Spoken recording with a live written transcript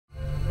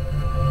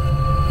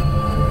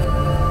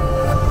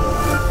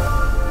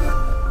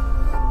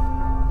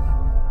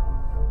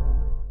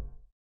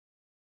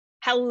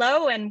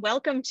Hello and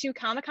welcome to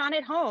Comic-Con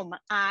at Home.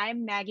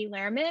 I'm Maggie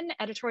Lehrman,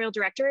 editorial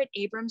director at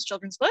Abrams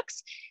Children's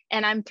Books,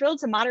 and I'm thrilled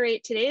to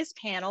moderate today's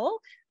panel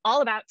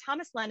all about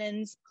Thomas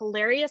Lennon's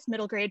hilarious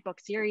middle grade book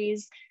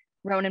series,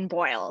 Ronan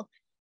Boyle.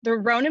 The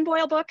Ronan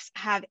Boyle books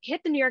have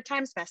hit the New York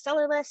Times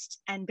bestseller list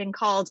and been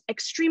called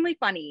extremely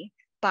funny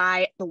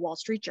by the Wall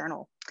Street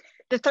Journal.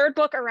 The third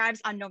book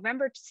arrives on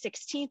November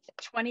 16th,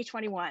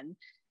 2021.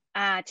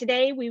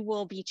 Today, we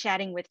will be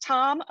chatting with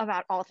Tom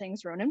about all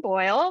things Ronan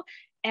Boyle,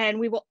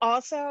 and we will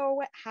also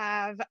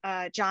have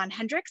John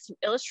Hendrix, who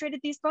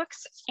illustrated these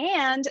books,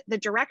 and the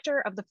director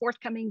of the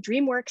forthcoming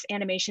DreamWorks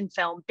animation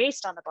film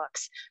based on the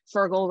books,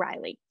 Fergal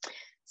Reilly.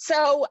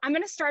 So I'm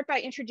going to start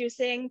by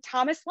introducing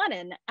Thomas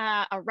Lennon,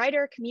 a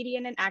writer,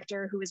 comedian, and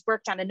actor who has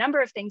worked on a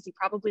number of things you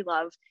probably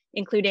love,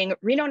 including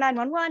Reno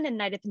 911 and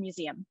Night at the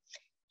Museum.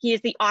 He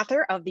is the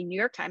author of the New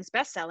York Times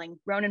bestselling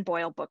Ronan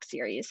Boyle book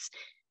series.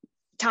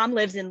 Tom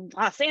lives in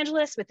Los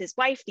Angeles with his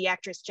wife, the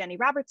actress Jenny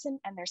Robertson,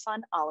 and their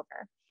son,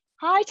 Oliver.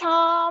 Hi,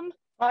 Tom.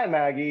 Hi,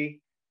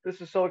 Maggie. This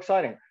is so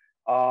exciting.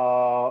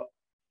 One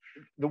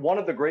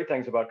of the great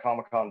things about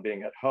Comic-Con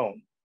being at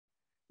home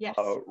Yes.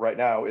 Right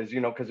now is,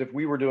 because if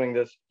we were doing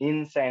this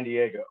in San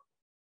Diego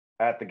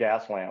at the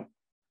Gas Lamp,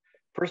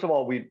 first of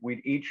all, we'd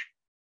each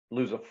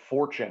lose a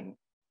fortune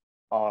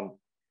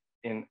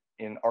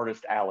in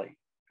Artist Alley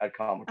at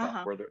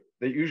Comic-Con, where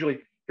they usually,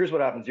 here's what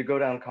happens. You go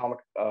down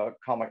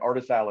comic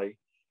Artist Alley,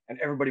 and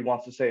everybody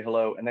wants to say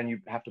hello, and then you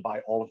have to buy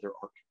all of their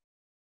art.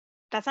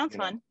 That sounds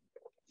fun.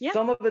 Yeah.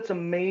 Some of it's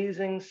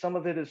amazing. Some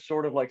of it is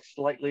sort of like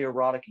slightly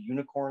erotic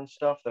unicorn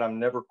stuff that I'm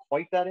never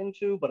quite that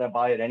into, but I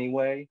buy it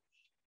anyway.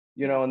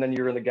 And then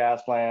you're in the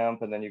Gas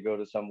Lamp, and then you go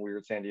to some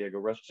weird San Diego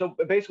restaurant.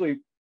 So basically,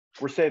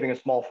 we're saving a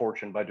small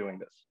fortune by doing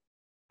this.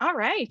 All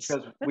right.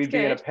 Because we'd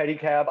be in a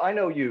pedicab. I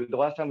know you. The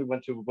last time we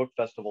went to a book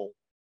festival,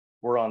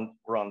 we're on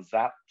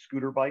Zap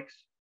scooter bikes,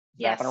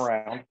 zapping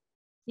around.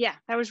 Yeah,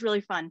 that was really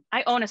fun.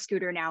 I own a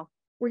scooter now.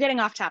 We're getting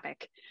off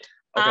topic.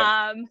 Okay.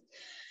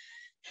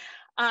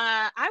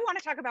 I want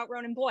to talk about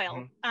Ronan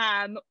Boyle,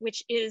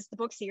 which is the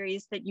book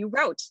series that you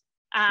wrote.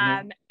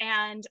 And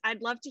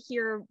I'd love to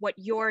hear what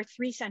your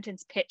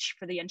 3-sentence pitch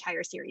for the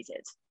entire series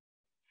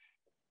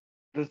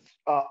is.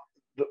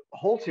 The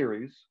whole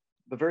series,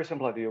 the very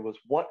simple idea was,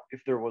 what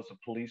if there was a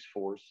police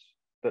force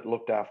that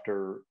looked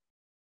after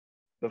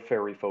the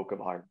fairy folk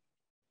of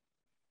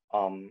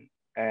Ireland,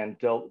 and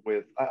dealt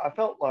with, I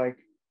felt like,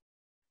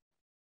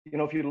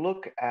 if you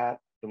look at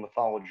the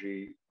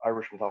mythology,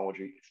 Irish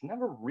mythology, it's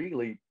never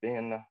really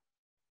been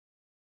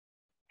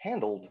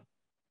handled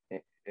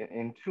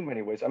in too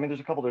many ways. I mean, there's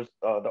a couple. There's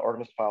the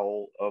Artemis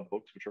Fowl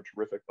books, which are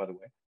terrific, by the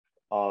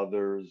way.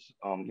 There's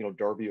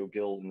Darby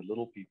O'Gill and the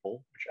Little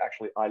People, which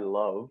actually I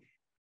love.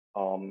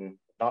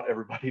 Not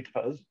everybody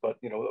does, but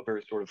a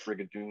very sort of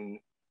Brigadoon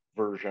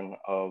version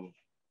of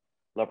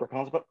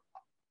leprechauns. But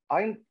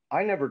I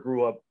never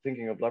grew up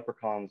thinking of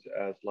leprechauns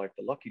as like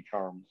the Lucky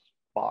Charms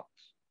box.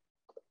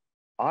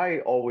 I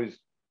always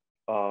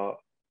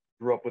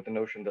grew up with the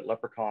notion that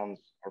leprechauns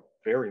are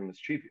very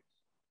mischievous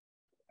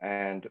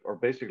and are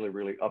basically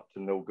really up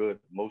to no good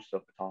most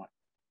of the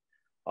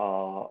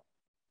time.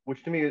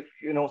 Which to me,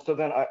 so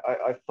then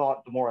I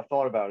thought, the more I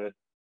thought about it,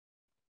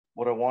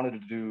 what I wanted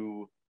to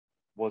do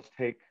was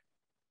take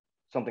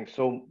something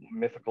so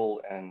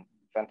mythical and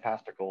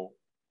fantastical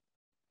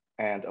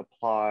and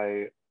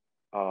apply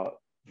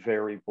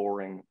very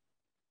boring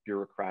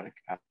bureaucratic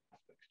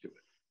aspects to it.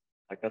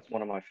 Like, that's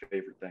one of my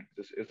favorite things.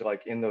 Is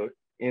like in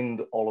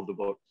all of the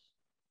books,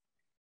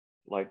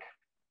 like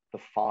the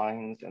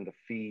fines and the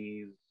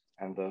fees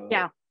and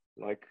the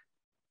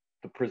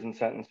prison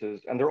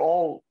sentences, and they're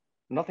all,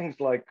 nothing's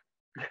like,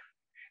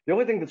 the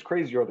only thing that's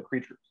crazy are the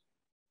creatures.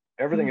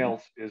 Everything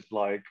else is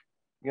like,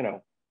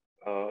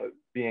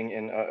 being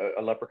in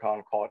a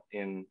leprechaun caught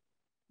in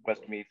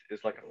Westmeath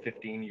is like a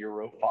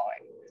 €15 fine.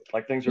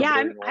 Like, things are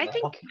very normal.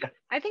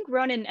 I think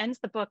Ronan ends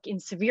the book in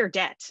severe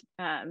debt.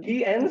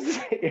 He ends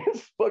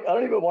his book. I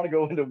don't even want to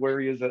go into where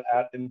he is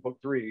at in book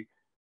 3,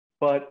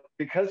 but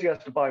because he has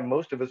to buy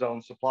most of his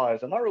own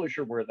supplies, I'm not really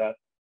sure where that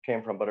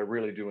came from, but I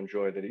really do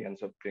enjoy that he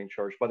ends up being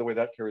charged. By the way,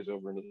 that carries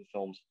over into the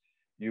films.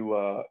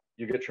 You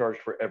get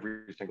charged for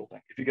every single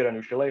thing. If you get a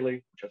new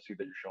shillelagh, which I see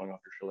that you're showing off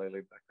your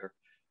shillelagh back there,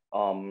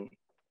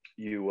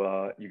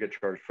 you get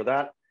charged for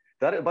that.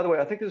 That, by the way,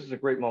 I think this is a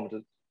great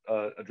moment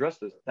to address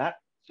this.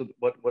 So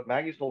what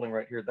Maggie's holding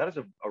right here, that is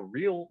a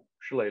real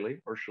shillelagh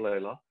or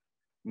shillelagh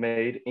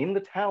made in the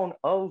town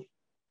of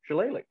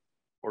Shillelagh,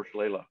 or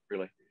Shillelagh,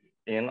 really,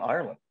 in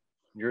Ireland.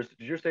 Did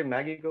yours say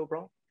Maggie Go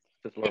Bra?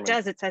 It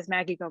does. It says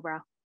Maggie Go Bra.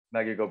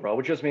 Maggie Go Bra,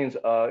 which just means,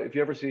 if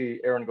you ever see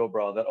Aaron Go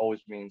Bra, that always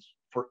means,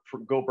 for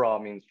Go Bra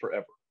means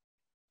forever.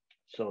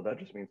 So that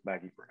just means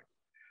Maggie forever.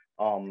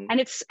 And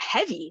it's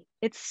heavy.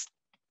 It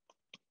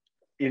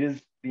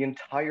is the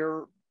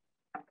entire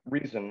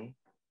reason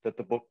that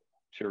the book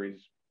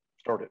series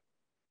started.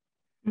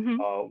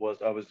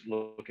 Was I was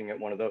looking at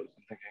one of those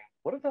and thinking,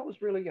 what if that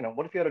was really,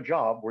 what if you had a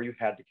job where you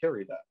had to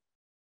carry that?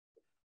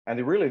 And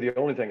the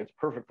only thing it's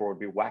perfect for would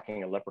be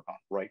whacking a leprechaun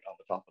right on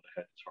the top of the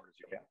head as hard as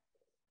you can.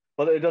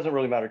 but it doesn't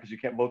really matter because you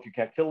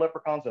can't kill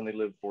leprechauns and they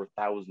live for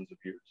thousands of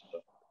years. So,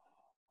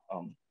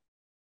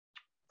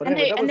 but And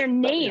anyway, their yeah.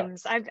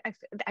 names,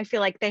 I feel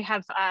like they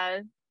have.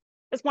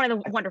 That's one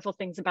of the wonderful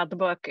things about the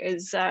book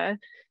is the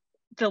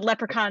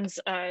leprechauns'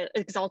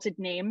 exalted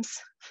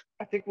names.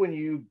 I think when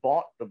you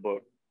bought the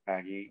book,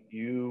 Maggie,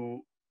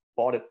 you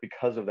bought it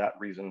because of that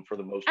reason for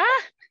the most part.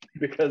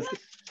 Because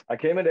I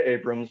came into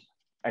Abrams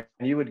and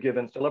you had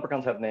given, so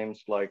leprechauns have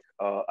names like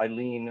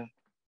Eileen,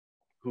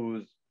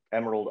 whose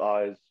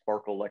eyes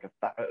sparkle like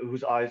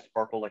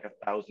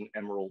 1,000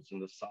 emeralds in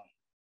the sun.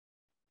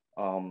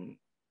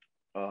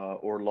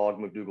 Or Log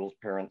McDougal's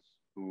parents,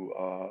 who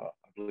I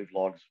believe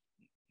Log's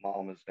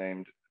mom is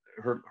named.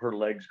 Her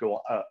legs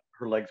go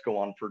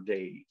on for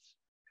days,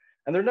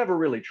 and they're never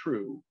really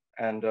true.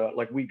 And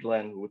like Wee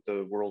Glen with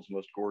the world's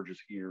most gorgeous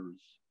ears,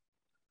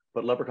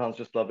 but leprechauns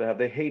just love to have.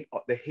 They hate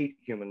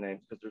human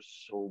names because they're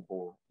so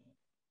boring.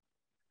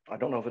 I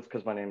don't know if it's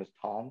because my name is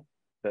Tom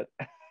that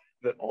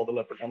that all the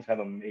leprechauns have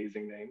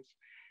amazing names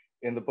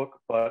in the book.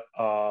 But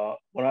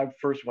when I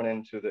first went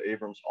into the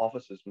Abrams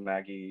offices,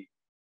 Maggie,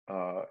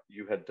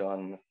 you had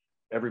done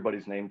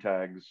everybody's name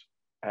tags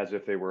as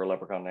if they were a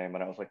leprechaun name,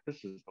 and I was like,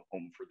 this is the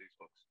home for these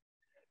books.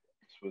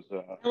 This was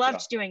I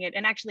loved doing it,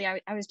 and actually I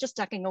was just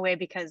ducking away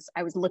because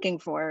I was looking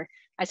for,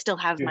 I still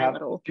have do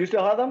you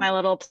still have them? My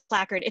little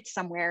placard. It's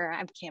somewhere,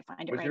 I can't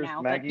find it right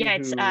now, Maggie, but yeah,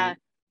 it's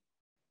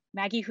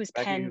Maggie whose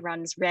pen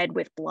runs red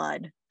with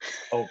blood.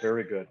 Oh,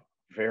 very good,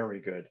 very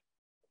good.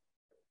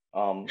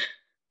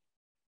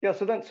 Yeah,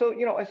 so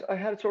you know, I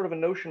had sort of a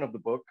notion of the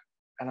book,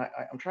 and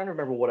I'm trying to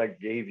remember what I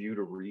gave you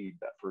to read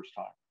that first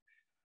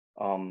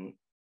time.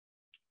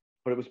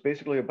 But it was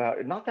basically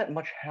about, not that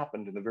much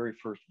happened in the very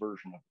first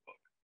version of the book.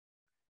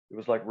 It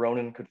was like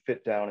Ronan could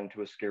fit down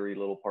into a scary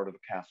little part of the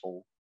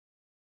castle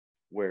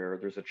where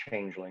there's a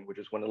changeling, which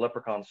is when a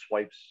leprechaun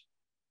swipes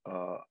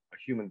a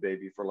human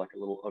baby for like a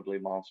little ugly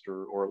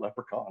monster or a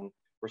leprechaun,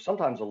 or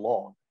sometimes a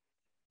log.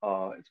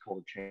 It's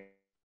called a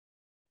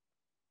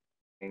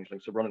changeling.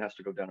 So Ronan has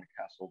to go down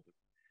a castle.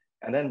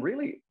 And then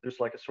really,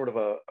 there's like a sort of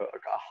a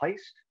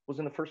heist was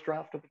in the first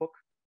draft of the book.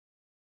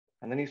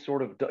 And then he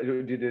sort of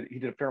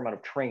did a fair amount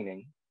of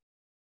training.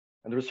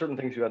 And there were certain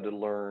things you had to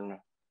learn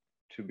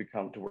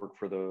to work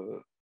for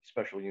the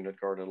special unit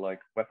Garda, like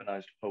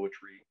weaponized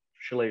poetry,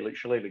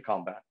 shillelagh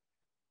combat,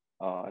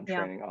 and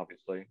training,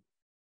 obviously.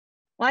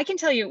 Well, I can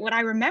tell you what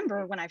I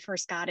remember when I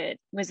first got it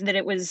was that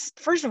it was,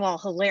 first of all,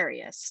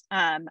 hilarious.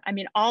 I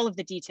mean, all of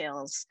the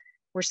details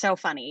were so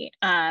funny.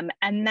 And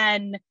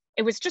then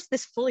it was just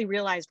this fully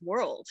realized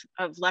world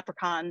of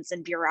leprechauns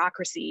and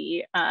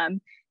bureaucracy,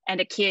 and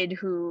a kid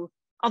who,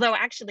 although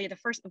actually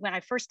when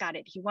I first got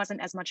it, he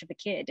wasn't as much of a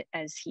kid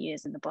as he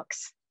is in the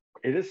books.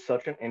 It is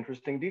such an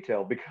interesting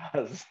detail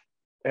because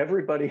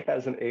everybody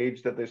has an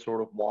age that they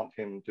sort of want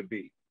him to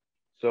be.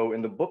 So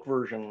in the book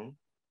version,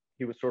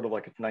 he was sort of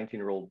like a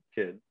 19-year-old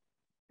kid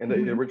in the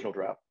original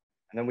draft.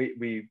 And then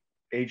we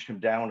aged him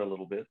down a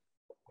little bit,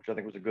 which I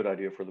think was a good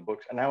idea for the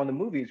books. And now in the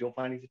movies, you'll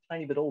find he's a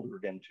tiny bit older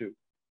again too,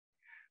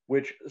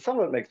 which some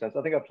of it makes sense.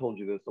 I think I've told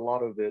you this, a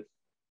lot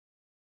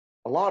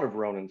of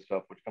Ronan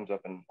stuff, which comes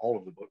up in all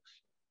of the books,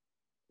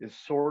 is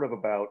sort of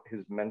about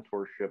his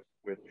mentorship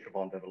with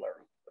Siobhan de Valera.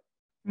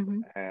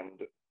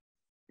 And,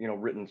 you know,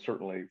 written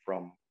certainly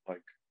from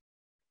like,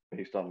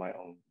 based on my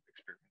own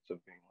experience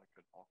of being like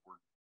an awkward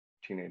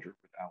teenager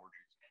with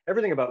allergies.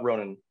 Everything about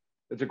Ronan,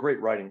 it's a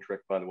great writing trick,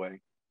 by the way.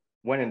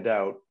 When in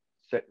doubt,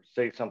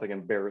 say something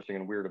embarrassing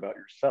and weird about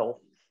yourself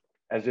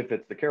as if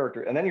it's the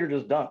character, and then you're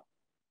just done.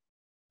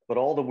 But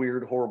all the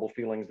weird, horrible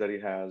feelings that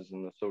he has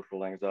and the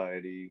social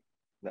anxiety,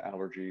 the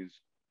allergies,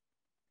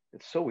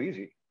 it's so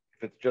easy.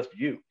 If it's just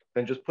you,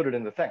 then just put it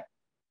in the thing.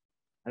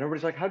 And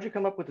everybody's like, how'd you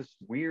come up with this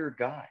weird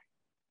guy?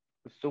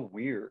 It's so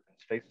weird.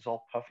 His face is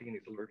all puffy and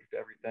he's allergic to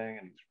everything.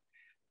 And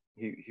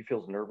he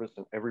feels nervous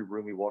in every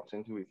room he walks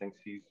into. He thinks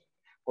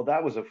well,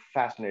 that was a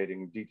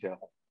fascinating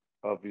detail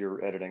of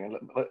your editing. And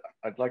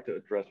I'd like to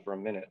address for a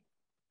minute.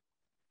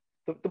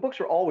 The books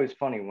are always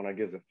funny when I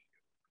give them to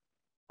you,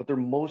 but they're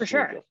mostly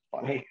just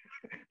funny.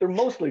 They're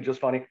mostly just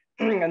funny.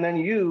 And then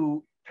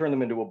you turn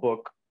them into a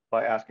book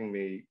by asking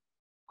me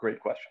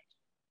great questions.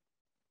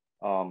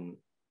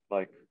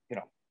 Like, you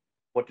know,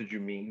 what did you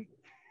mean?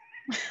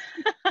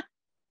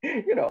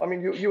 You know, I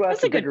mean, you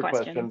ask the bigger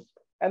questions,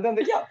 and then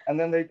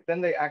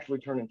they actually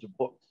turn into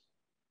books.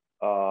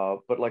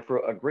 But like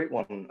for a great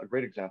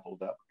example of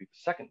that would be the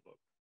second book,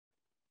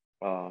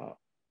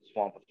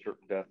 Swamp of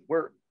Certain Death,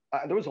 where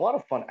there was a lot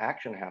of fun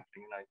action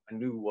happening, and I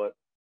knew what,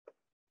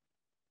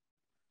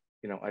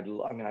 you know, I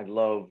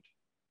loved.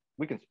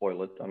 We can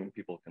spoil it. I mean,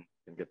 people can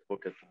get the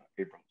book at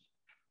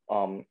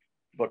Abrams.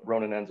 But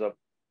Ronan ends up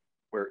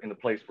in the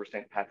place where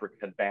St. Patrick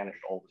had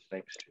banished all the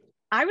snakes to.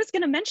 I was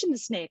going to mention the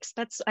snakes.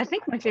 That's, I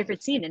think, my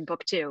favorite scene in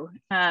book 2.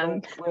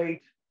 So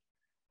great.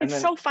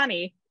 It's so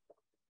funny.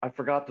 I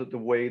forgot that the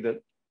way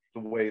that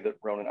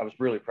Ronan, I was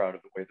really proud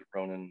of the way that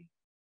Ronan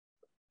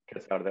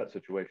gets out of that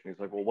situation. He's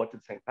like, well, what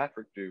did St.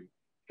 Patrick do?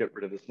 Get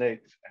rid of the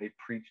snakes. And he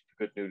preached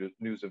the good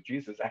news of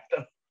Jesus at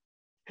them.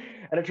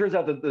 And it turns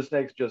out that the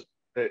snakes just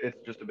it's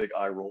just a big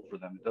eye roll for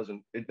them. It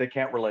doesn't, they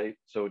can't relate,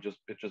 so it just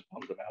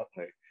bums them out,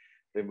 and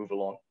they move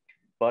along.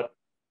 But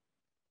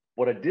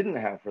what I didn't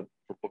have for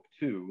book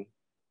 2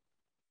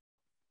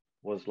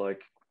 was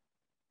like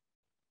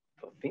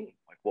the theme.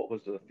 Like, what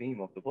was the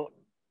theme of the book?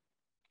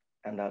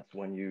 And that's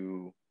when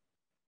you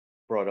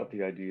brought up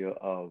the idea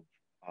of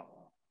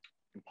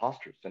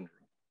imposter syndrome,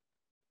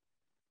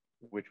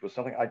 which was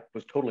something I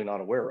was totally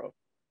not aware of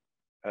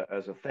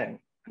as a thing,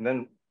 and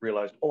then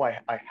realized, oh, I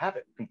have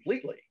it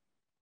completely.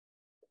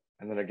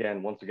 And then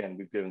again, once again,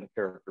 we've given the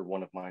character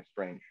one of my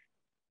strange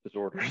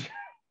disorders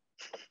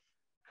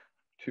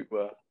to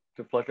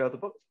flesh out the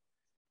books.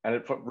 And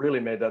it really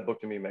made that book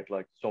to me make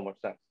like so much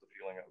sense, the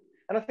feeling of,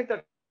 and I think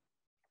that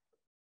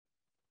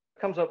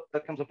comes up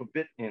a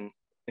bit into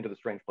the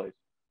Strangeplace,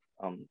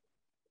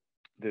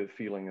 the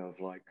feeling of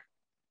like,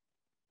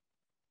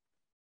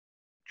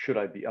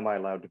 am I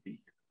allowed to be here?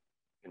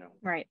 You know,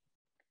 right.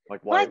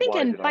 Like, why? Well, I think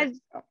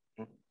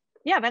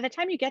why by the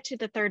time you get to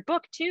the 3rd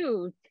book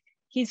too,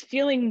 he's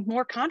feeling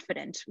more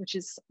confident, which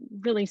is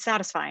really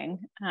satisfying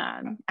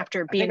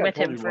after being with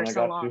him for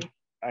so long.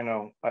 I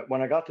know.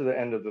 When I got to the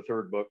end of the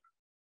 3rd book,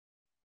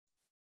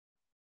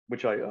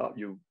 which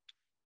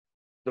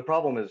the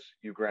problem is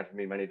you granted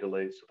me many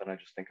delays, so then I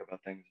just think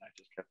about things, and I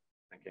just kept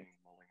thinking,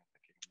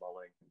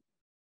 mulling.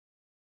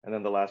 And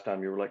then the last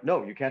time you were like,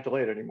 no, you can't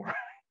delay it anymore,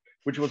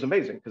 which was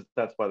amazing, because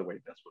that's, by the way,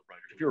 that's what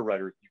writers, if you're a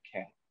writer, you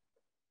can't.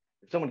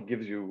 If someone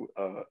gives you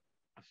a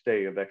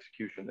stay of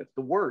execution, it's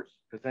the worst,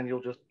 because then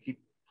you'll just keep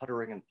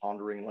puttering and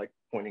pondering, like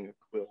pointing a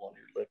quill on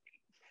your lip,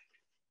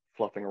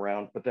 fluffing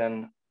around. But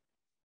then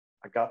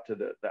I got to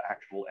the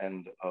actual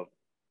end of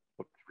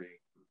book 3,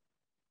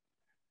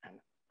 and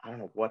I don't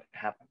know what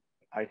happened.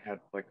 I had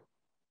like,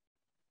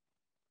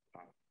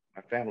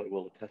 my family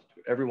will attest to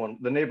it. Everyone,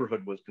 the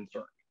neighborhood was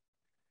concerned,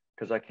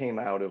 because I came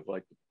out of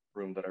like the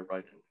room that I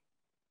write in,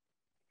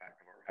 back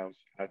of our house.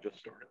 I just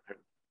started, I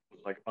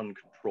was like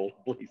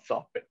uncontrollably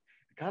sobbing,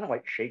 kind of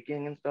like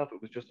shaking and stuff. It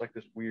was just like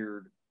this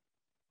weird,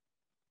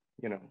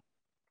 it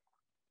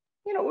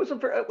was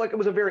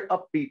a very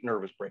upbeat,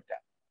 nervous breakdown.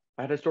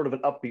 I had a sort of an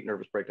upbeat,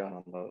 nervous breakdown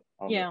on the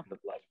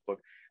last book,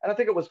 and I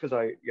think it was because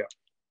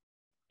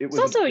it was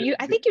also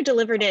I think you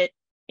delivered it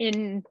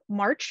in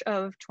March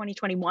of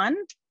 2021,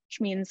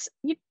 which means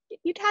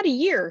you'd had a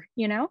year,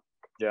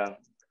 Yeah.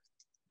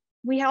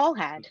 We all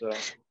had.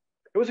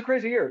 It was a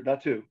crazy year,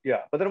 that too.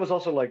 Yeah. But then it was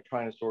also like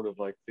trying to sort of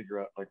like figure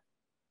out like,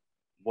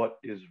 what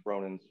is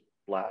Ronan's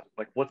last,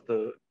 like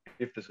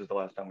if this is the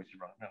last time we see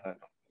Ronan, I don't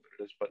know what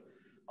it is, but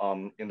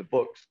in the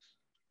books,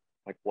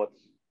 like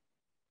what's,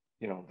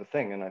 the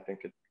thing. And I think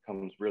it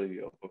becomes really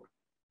a book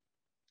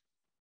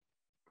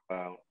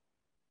about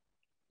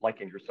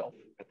liking yourself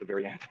at the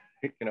very end,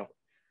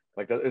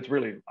 like that. It's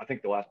really, I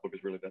think the last book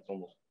is really, that's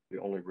almost the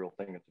only real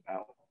thing it's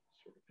about,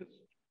 sort of his,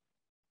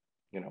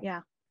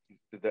 yeah,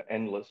 the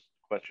endless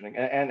questioning.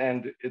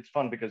 And it's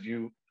fun because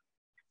who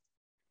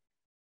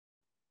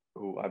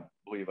I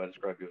believe I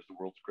described you as the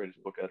world's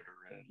greatest book editor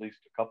in at least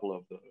a couple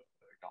of the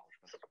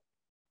acknowledgments.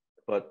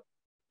 But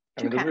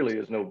I mean, there really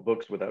is no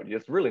books without you.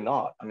 It's really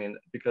not. I mean,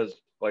 because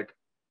like,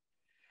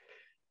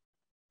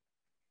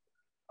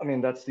 I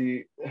mean, that's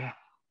the,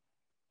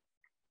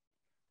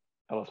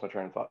 I lost my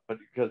train of thought, but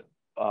because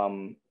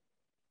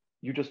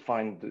you just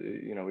find,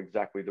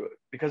 exactly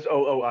because,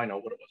 I know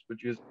what it was,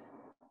 which is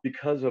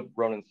because of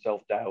Ronan's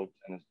self-doubt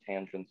and his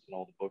tangents and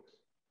all the books,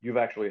 you've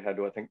actually had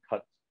to, I think,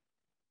 cut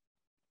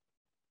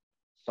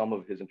some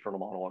of his internal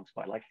monologues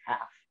by like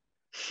half,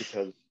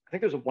 because I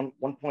think there's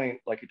one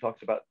point, like he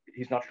talks about,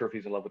 he's not sure if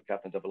he's in love with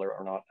Captain De Valera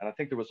or not. And I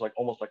think there was like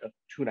almost like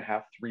a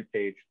 2.5,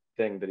 3-page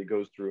thing that he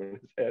goes through in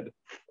his head.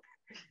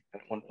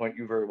 At one point,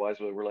 you very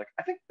wisely were like,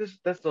 I think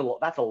that's a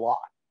lot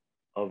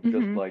of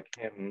just like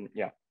him.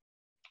 Yeah.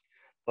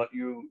 But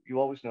you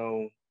always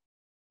know,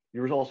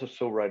 you were also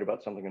so right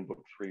about something in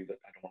book 3 that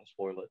I don't want to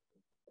spoil it.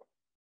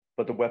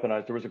 But the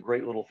weaponized, there was a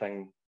great little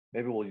thing.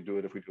 Maybe we'll do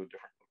it if we do a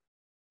different book.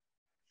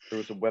 There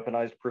was a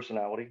weaponized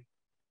personality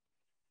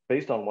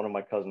based on one of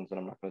my cousins, and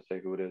I'm not going to say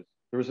who it is.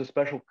 There was a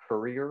special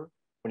courier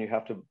when you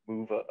have to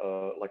move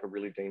like a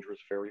really dangerous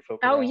fairy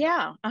folk around. Oh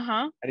yeah,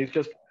 uh-huh. And he's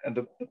just, and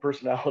the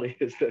personality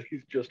is that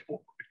he's just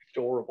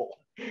horrible.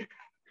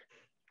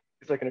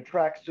 He's like in a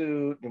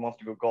tracksuit. He wants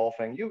to go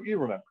golfing. You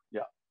remember?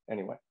 Yeah.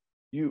 Anyway,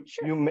 you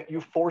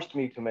forced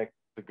me to make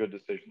the good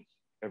decisions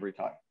every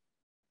time.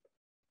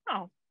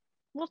 Oh,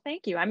 well,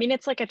 thank you. I mean,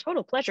 it's like a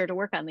total pleasure to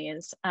work on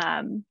these.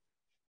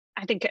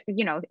 I think,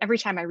 every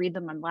time I read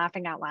them, I'm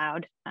laughing out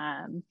loud.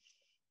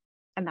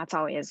 And that's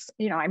always,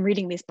 I'm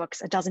reading these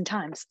books a dozen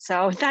times.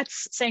 So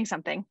that's saying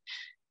something.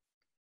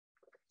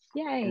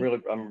 Yay.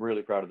 I'm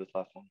really proud of this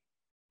last one.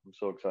 I'm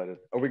so excited.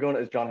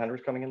 Is John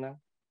Hendrix coming in now?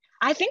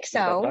 I think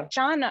so.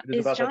 John,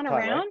 is John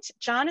around? Right?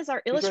 John is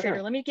our illustrator.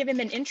 Right. Let me give him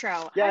an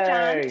intro. Yay.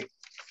 Hi, John.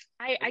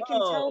 I can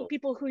tell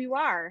people who you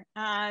are.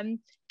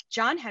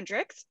 John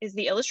Hendrix is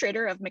the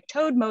illustrator of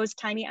McToad Moe's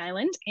Tiny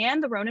Island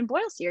and the Ronan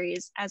Boyle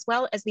series, as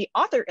well as the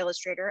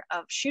author-illustrator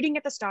of Shooting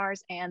at the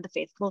Stars and The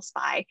Faithful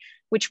Spy,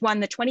 which won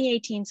the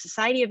 2018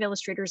 Society of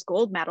Illustrators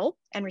Gold Medal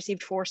and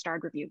received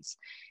 4-starred reviews.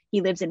 He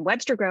lives in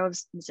Webster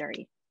Groves,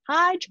 Missouri.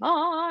 Hi,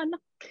 John.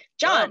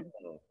 John,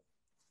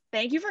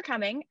 thank you for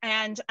coming.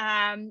 And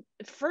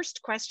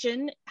first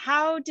question,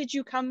 how did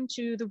you come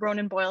to the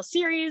Ronan Boyle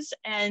series,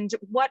 and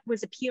what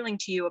was appealing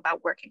to you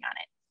about working on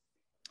it?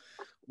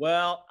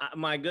 Well,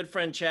 my good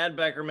friend Chad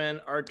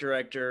Beckerman, art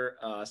director,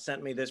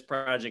 sent me this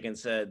project and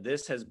said,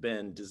 this has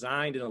been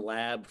designed in a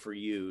lab for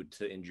you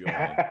to enjoy.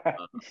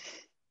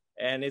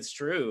 And it's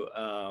true.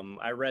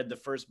 I read the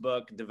first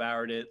book,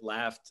 devoured it,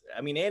 laughed. I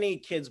mean, any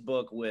kid's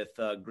book with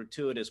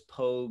gratuitous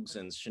Pogues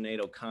and Sinead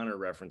O'Connor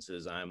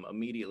references, I'm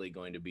immediately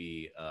going to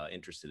be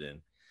interested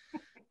in.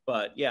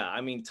 But yeah,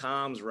 I mean,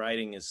 Tom's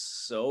writing is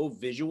so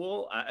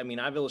visual. I mean,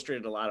 I've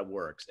illustrated a lot of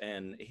works,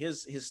 and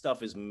his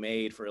stuff is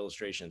made for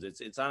illustrations.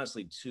 It's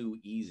honestly too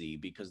easy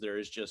because there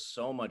is just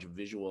so much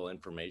visual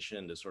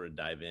information to sort of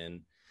dive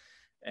in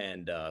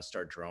and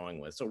start drawing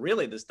with. So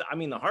really, I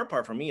mean, the hard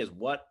part for me is,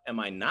 what am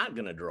I not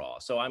going to draw?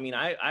 So I mean,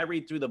 I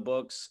read through the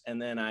books and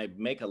then I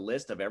make a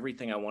list of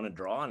everything I want to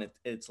draw, and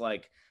it's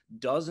like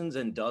dozens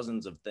and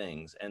dozens of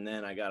things, and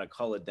then I got to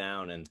cull it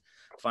down and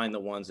find the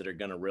ones that are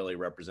going to really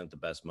represent the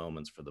best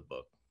moments for the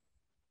book.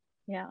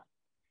 Yeah.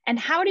 And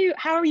how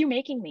are you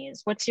making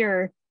these? What's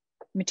your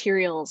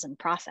materials and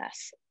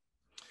process?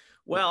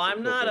 Well,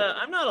 I'm not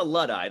a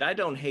Luddite. I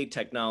don't hate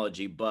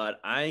technology, but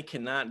I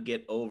cannot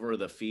get over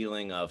the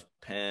feeling of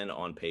pen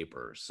on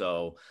paper.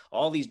 So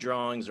all these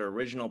drawings are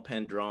original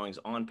pen drawings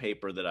on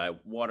paper that I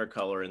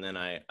watercolor, and then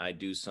I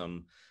do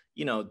some,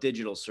 you know,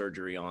 digital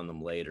surgery on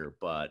them later.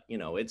 But, you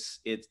know, it's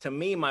to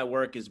me, my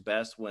work is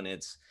best when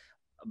it's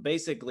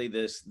basically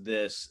this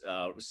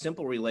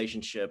simple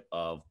relationship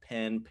of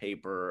pen,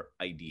 paper,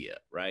 idea,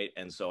 right?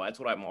 And so that's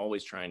what I'm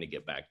always trying to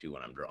get back to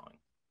when I'm drawing.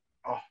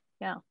 Oh,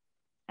 yeah.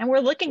 And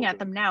we're looking at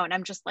them now, and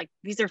I'm just like,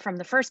 these are from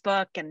the first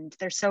book, and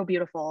they're so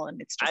beautiful.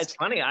 And it's just, it's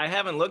funny. I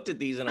haven't looked at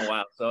these in a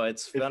while, so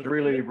it's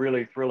really,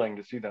 really thrilling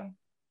to see them.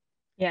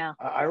 Yeah.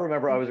 I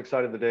remember I was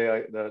excited the day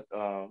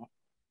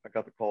I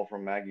got the call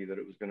from Maggie that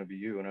it was going to be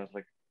you, and I was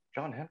like,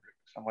 John Hendrix.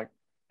 I'm like,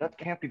 that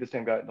can't be the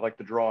same guy. Like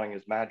the drawing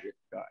is magic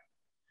guy.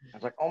 I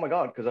was like, oh my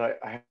God, because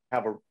I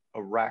have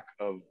a rack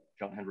of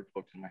John Hendrix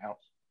books in my house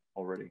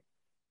already.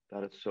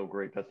 That is so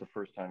great. That's the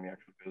first time he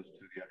actually goes to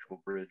the actual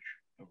bridge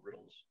of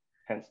riddles.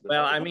 Hence the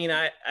well, I mean,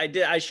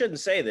 I shouldn't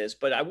say this,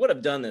 but I would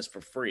have done this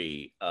for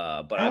free.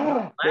 But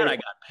I'm glad I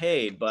got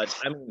paid. But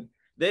I mean,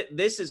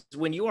 this is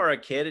when you are a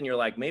kid and you're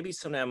like, maybe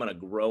someday I'm going to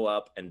grow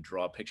up and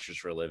draw pictures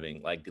for a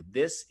living. Like,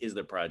 this is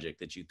the project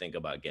that you think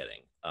about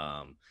getting.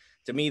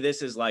 To me,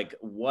 this is like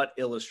what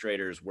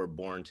illustrators were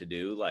born to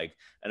do, like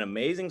an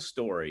amazing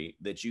story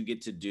that you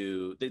get to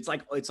do. It's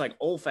like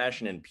old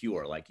fashioned and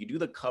pure. Like, you do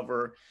the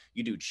cover,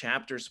 you do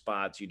chapter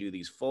spots, you do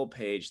these full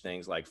page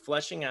things, like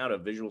fleshing out a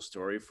visual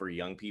story for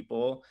young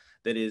people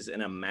that is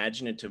an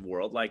imaginative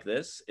world like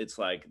this. It's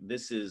like,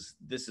 this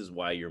is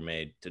why you're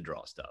made to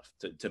draw stuff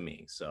to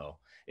me. So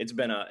it's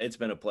been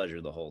a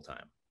pleasure the whole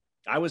time.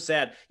 I was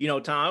sad, you know,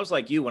 Tom, I was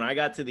like you, when I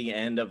got to the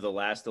end of the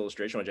last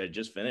illustration, which I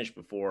just finished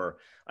before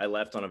I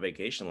left on a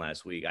vacation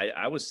last week,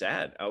 I was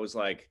sad. I was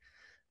like,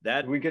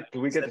 that. Do we get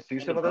to see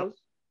some of those?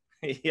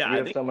 Yeah,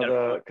 I think some of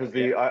the, because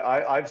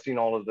I've seen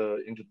all of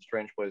the Into the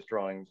Strangeplace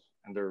drawings,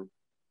 and they're,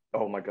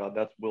 oh my God,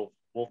 that's Wolf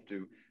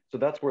do. So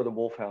that's where the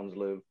Wolfhounds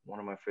live. One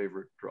of my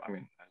favorite. I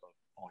mean, I love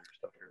all your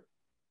stuff here.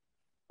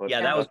 But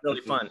yeah, that was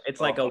really fun. It's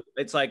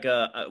like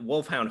a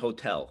Wolfhound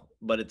hotel,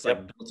 but it's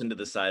like built into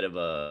the side of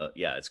a.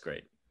 Yeah, it's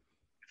great.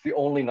 The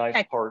only nice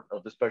part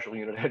of the special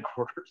unit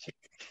headquarters.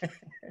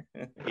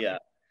 Yeah.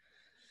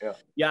 Super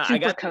I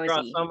got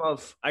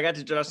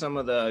to draw some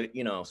of the,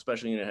 you know,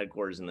 special unit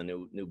headquarters in the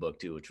new book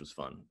too, which was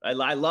fun.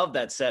 I love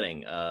that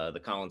setting,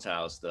 the Collins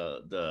house,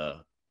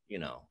 the you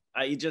know,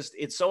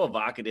 it's so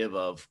evocative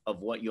of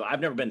what I've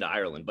never been to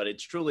Ireland, but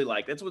it's truly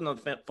like, that's one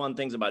of the fun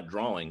things about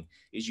drawing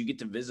is you get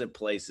to visit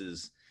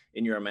places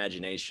in your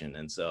imagination,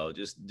 and so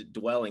just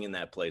dwelling in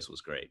that place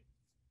was great.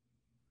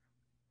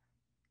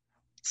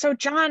 So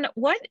John,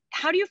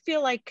 how do you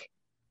feel like,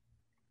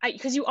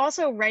 because you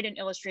also write and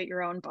illustrate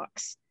your own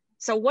books.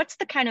 So what's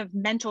the kind of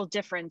mental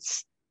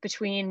difference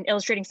between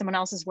illustrating someone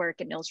else's work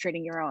and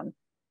illustrating your own?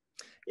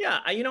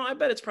 Yeah, you know, I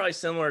bet it's probably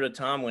similar to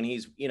Tom when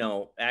he's, you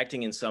know,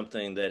 acting in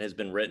something that has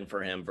been written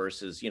for him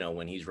versus, you know,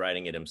 when he's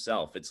writing it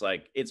himself. It's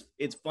like,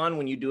 it's fun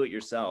when you do it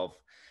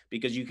yourself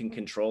because you can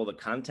control the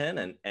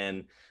content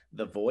and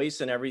the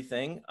voice and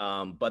everything.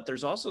 But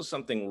there's also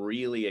something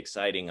really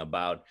exciting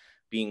about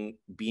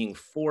being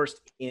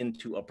forced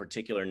into a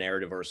particular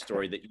narrative or a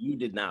story that you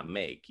did not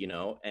make, you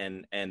know,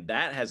 and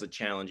that has a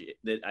challenge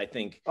that I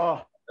think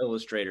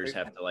illustrators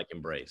have to like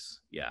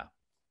embrace. Yeah.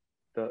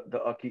 The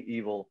Ucky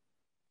Evil.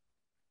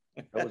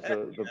 That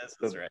was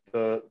Yes,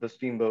 right. the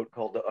steamboat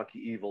called the Ucky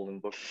Evil in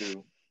book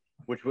 2,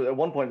 which at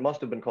one point must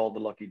have been called the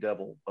Lucky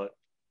Devil, but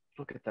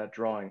look at that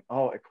drawing.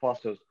 Oh,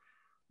 Equasos.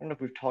 I don't know if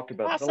we've talked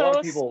about it.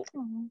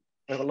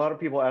 A lot of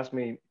people ask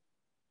me,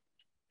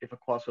 if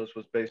Aquasos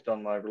was based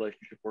on my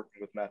relationship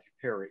working with Matthew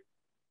Perry,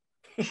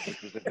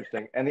 which was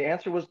interesting. And the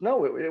answer was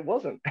no, it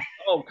wasn't.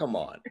 Oh, come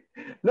on.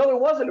 No, it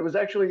wasn't. It was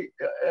actually,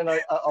 and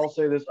I'll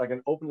say this, I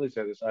can openly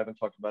say this, I haven't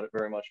talked about it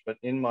very much, but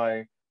in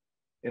my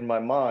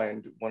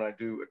mind, when I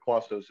do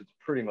Aquasos, it's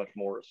pretty much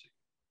Morrissey.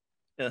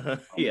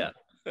 Yeah.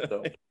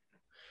 So,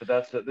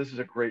 but this is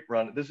a great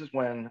run. This is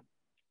when,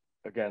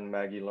 again,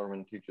 Maggie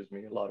Lehrman teaches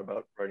me a lot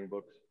about writing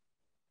books.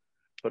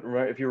 But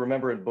if you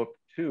remember in book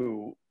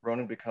 2,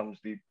 Ronan becomes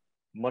the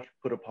much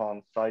put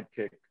upon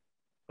sidekick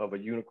of a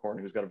unicorn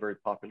who's got a very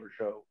popular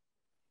show.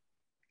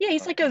 Yeah,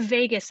 he's like a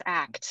Vegas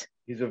act.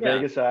 He's a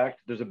Vegas act.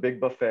 There's a big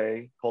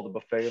buffet called the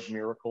Buffet of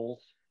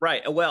Miracles.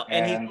 Right. Well,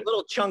 and he's a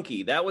little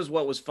chunky. That was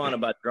what was fun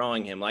about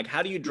drawing him. Like,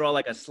 how do you draw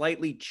like a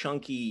slightly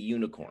chunky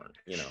unicorn?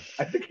 You know,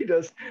 I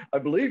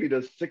believe he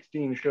does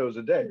 16 shows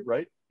a day,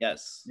 right?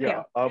 Yes.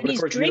 Yeah. But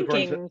he's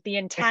drinking the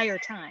entire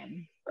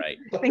time. Right.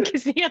 I think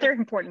is the other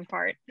important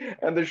part.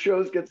 And the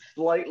shows get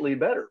slightly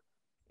better.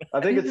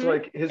 I think it's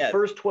like his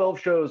first 12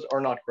 shows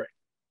are not great.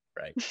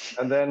 Right.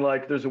 And then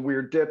like there's a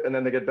weird dip and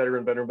then they get better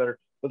and better and better.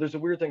 But there's a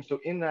weird thing. So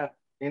in that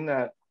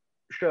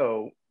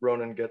show,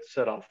 Ronan gets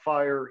set on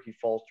fire. He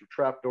falls through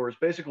trapdoors.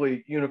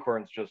 Basically,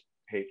 unicorns just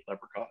hate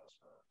leprechauns.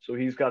 So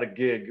he's got a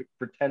gig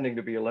pretending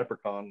to be a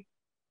leprechaun.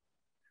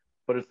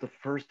 But it's the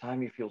first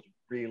time he feels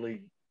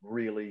really,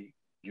 really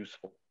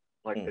useful.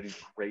 Like that he's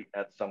great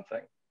at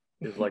something.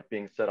 Is like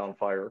being set on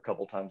fire a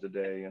couple times a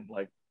day and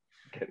like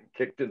getting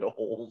kicked into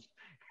holes.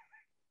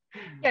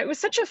 Yeah, it was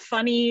such a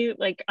funny,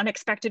 like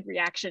unexpected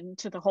reaction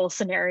to the whole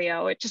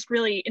scenario. It just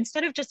really,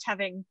 instead of just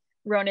having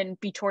Ronan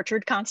be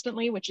tortured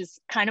constantly, which is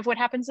kind of what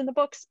happens in the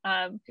books,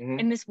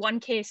 in this one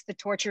case, the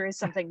torture is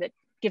something that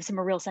gives him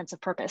a real sense of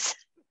purpose.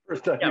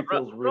 First time he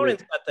feels really,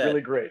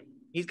 really great.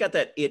 He's got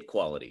that it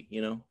quality,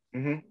 you know?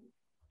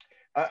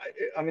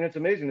 I mean, it's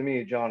amazing to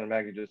me, John and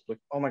Maggie just look,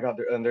 oh my God,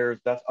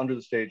 that's under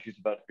the stage. He's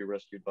about to be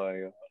rescued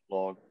by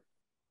Log.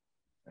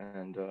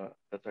 And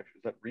that's actually,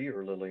 is that Ree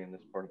or Lily in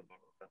this part of the book?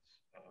 That's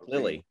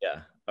Lily,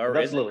 yeah. Or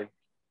that's Lily.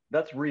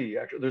 That's Ree,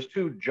 actually. There's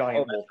 2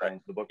 giant wolf ones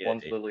in the book. Yeah,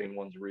 one's Lily and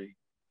one's Ree.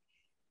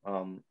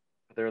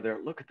 They're there.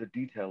 Look at the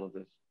detail of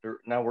this.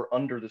 Now we're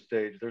under the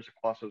stage. There's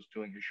Aquasos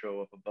doing his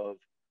show up above.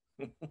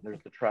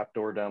 There's the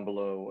trapdoor down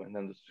below, and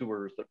then the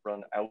sewers that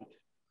run out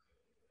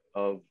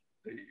of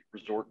the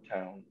resort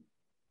town.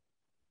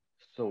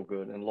 So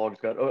good. And Log's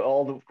got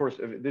of course,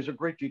 these are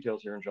great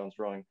details here in John's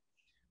drawing.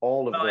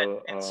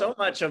 And so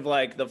much of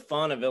like the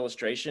fun of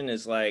illustration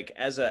is like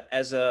as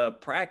a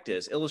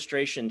practice,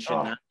 illustration should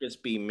not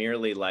just be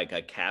merely like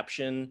a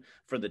caption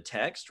for the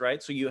text,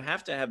 right? So you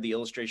have to have the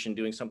illustration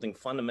doing something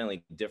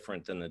fundamentally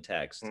different than the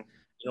text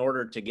in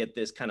order to get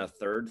this kind of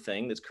third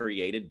thing that's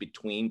created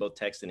between both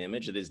text and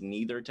image. It is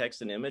neither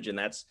text and image, and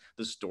that's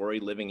the story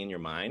living in your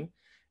mind.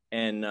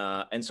 And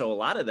so a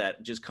lot of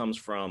that just comes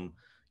from,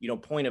 you know,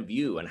 point of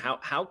view and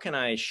how can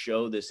I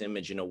show this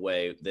image in a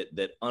way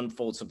that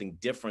unfolds something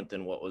different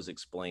than what was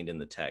explained in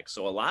the text.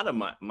 So a lot of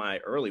my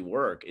early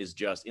work is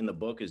just in the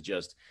book is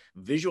just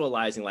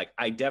visualizing, like,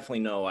 I definitely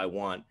know I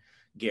want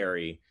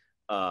Gary,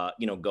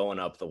 you know, going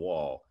up the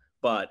wall,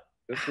 but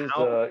this is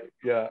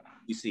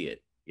you see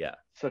it. Yeah.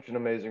 Such an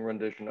amazing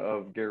rendition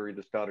of Gary,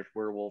 the Scottish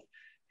werewolf.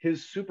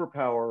 His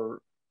superpower,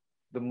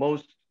 the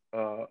most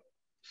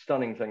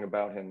stunning thing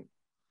about him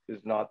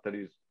is not that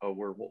he's a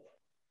werewolf.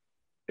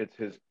 It's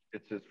his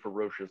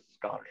ferocious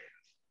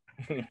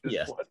Scottishness.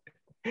 Yes.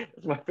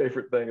 It's my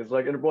favorite thing. It's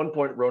like at one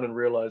point Ronan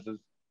realizes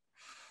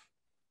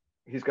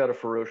he's got a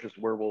ferocious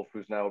werewolf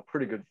who's now a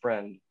pretty good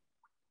friend,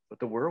 but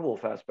the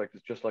werewolf aspect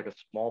is just like a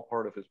small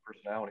part of his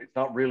personality. It's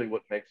not really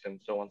what makes him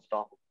so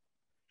unstoppable.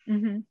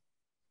 And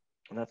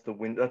that's the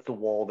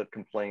wall that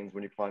complains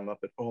when you climb up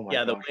it. Oh my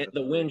gosh. Yeah,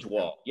 the whinge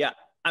wall. Yeah.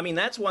 I mean,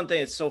 that's one thing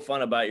that's so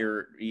fun about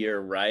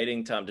your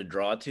writing, Tom, to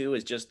draw to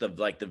is just the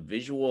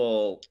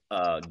visual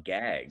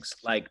gags.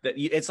 Like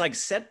it's like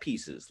set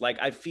pieces. Like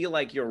I feel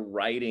like you're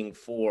writing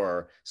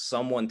for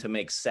someone to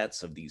make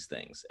sets of these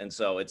things, and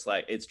so it's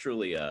like it's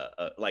truly a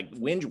like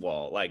whinge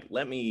wall. Like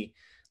let me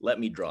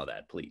draw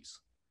that, please.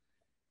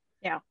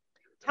 Yeah,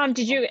 Tom,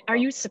 are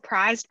you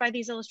surprised by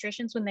these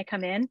illustrations when they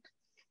come in?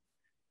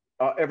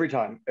 Every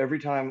time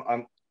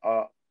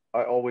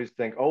I always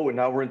think, oh, and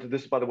now we're into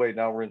this. By the way,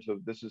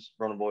 this is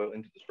Ronan Boyle,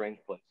 Into the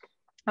Strangeplace.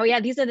 Oh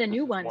yeah, these are the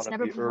new ones.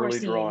 Never before early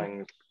seen.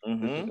 Drawings.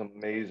 This is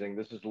amazing.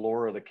 This is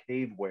Laura, the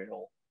cave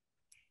whale,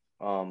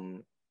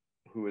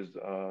 who is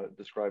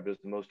described as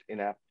the most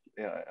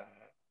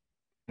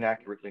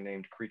inaccurately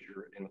named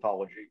creature in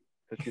mythology,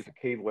 because she's a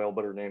cave whale,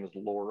 but her name is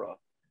Laura.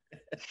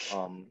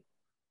 And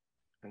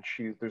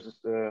there's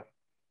this.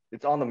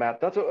 It's on the map.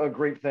 That's a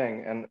great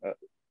thing, and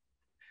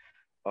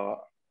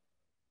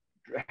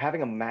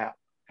having a map.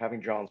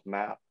 Having John's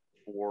map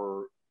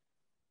for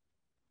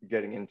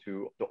getting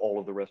into all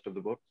of the rest of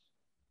the books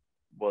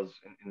was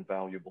an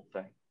invaluable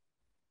thing,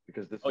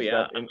 because this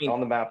on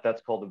the map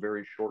that's called the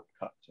very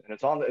shortcut, and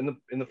it's on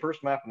in the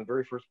first map in the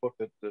very first book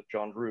that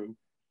John drew.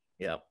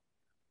 Yeah,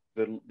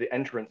 the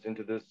entrance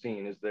into this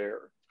scene is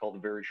there. It's called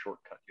the very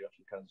shortcut. You have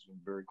to kind of zoom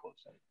very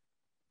close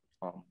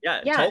in. Yeah,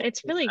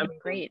 it's really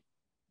great.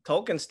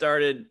 Tolkien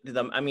started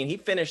I mean, he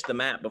finished the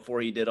map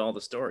before he did all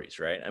the stories,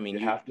 right? I mean,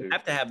 you have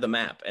to have the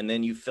map, and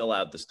then you fill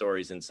out the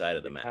stories inside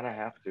of the map. Kind of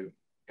have to,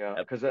 yeah.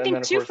 Because I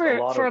think too,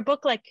 for a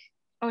book like,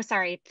 oh,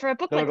 sorry, for a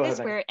book like this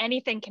where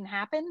anything can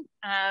happen,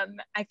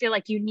 I feel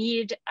like you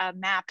need a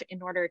map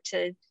in order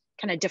to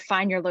kind of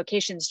define your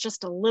locations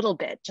just a little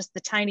bit, just the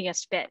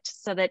tiniest bit,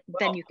 so that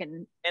then you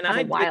can have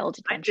a wild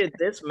adventure. I did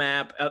this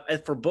map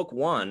for book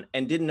 1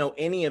 and didn't know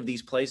any of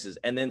these places.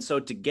 And then so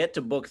to get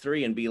to book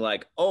 3 and be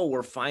like, oh,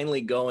 we're finally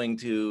going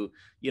to,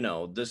 you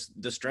know,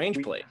 the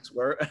strange place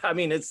where, I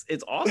mean, it's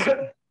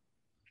awesome.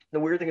 The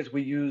weird thing is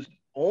we used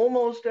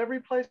almost every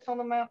place on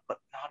the map, but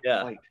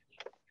not quite.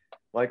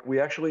 Like we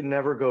actually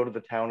never go to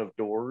the town of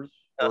Doors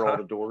where all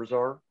the doors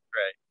are,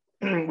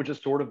 right? Which is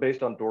sort of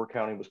based on Door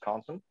County,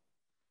 Wisconsin.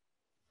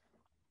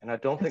 And I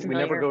don't think we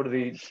never go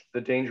to the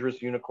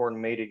dangerous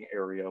unicorn mating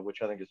area,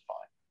 which I think is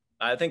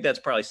fine. I think that's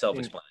probably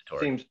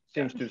self-explanatory.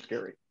 Seems too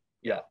scary.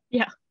 Yeah.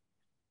 Yeah.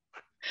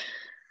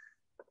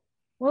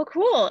 Well,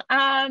 cool.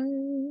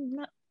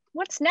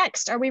 What's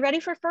next? Are we ready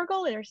for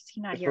Fergal, or is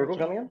he not here? Fergal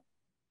coming in?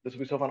 This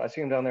will be so fun. I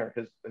see him down there.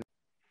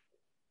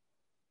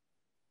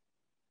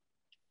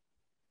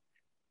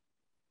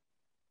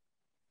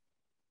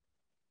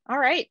 All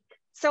right.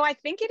 So I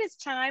think it is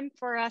time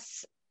for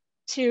us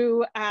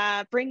to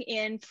bring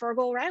in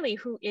Fergal Reilly,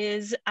 who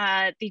is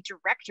the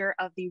director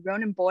of the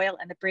Ronan Boyle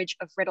and the Bridge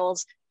of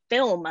Riddles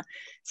film.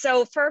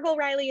 So Fergal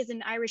Reilly is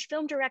an Irish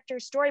film director,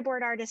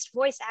 storyboard artist,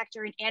 voice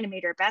actor, and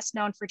animator, best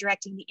known for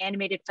directing the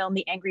animated film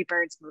The Angry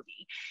Birds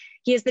movie.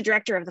 He is the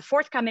director of the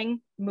forthcoming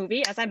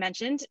movie, as I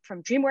mentioned,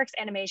 from DreamWorks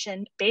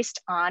Animation,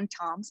 based on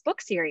Tom's book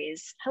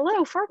series.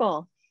 Hello,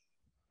 Fergal.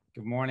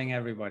 Good morning,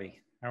 everybody.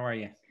 How are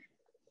you?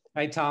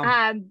 Hi, Tom.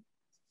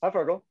 Hi,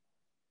 Fergal.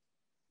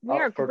 We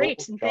are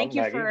great, and thank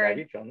you for...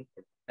 Maggie, John.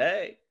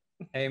 Hey.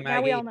 Hey, Maggie.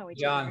 Now we all know each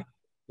John. other.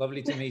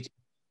 Lovely to meet you.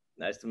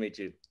 Nice to meet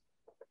you.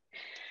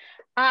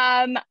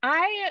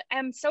 I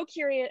am so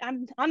curious.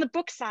 I'm on the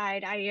book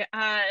side. I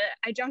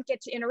don't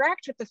get to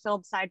interact with the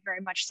film side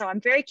very much, so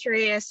I'm very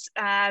curious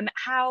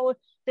how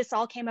this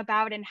all came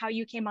about and how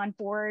you came on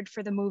board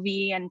for the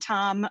movie. And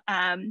Tom,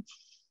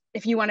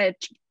 if you want to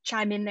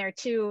chime in there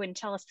too and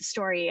tell us the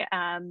story.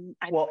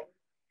 Well,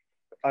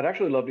 I'd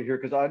actually love to hear,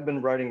 because I'd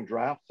been writing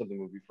drafts of the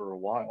movie for a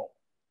while,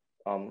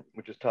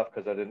 which is tough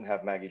because I didn't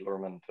have Maggie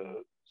Lehrman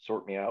to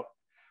sort me out.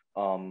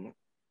 And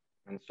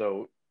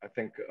so I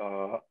think,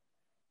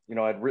 you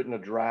know, I'd written a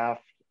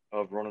draft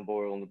of Ronan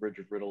Boyle and the Bridge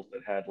of Riddles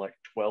that had like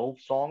 12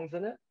 songs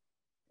in it,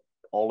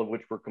 all of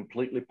which were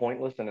completely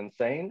pointless and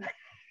insane.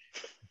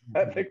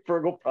 I think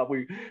Fergal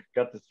probably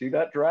got to see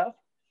that draft.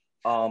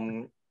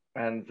 And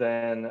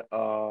then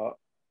Fergal,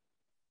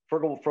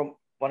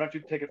 why don't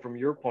you take it from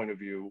your point of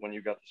view when you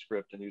got the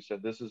script and you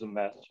said, this is a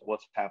mess,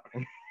 what's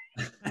happening?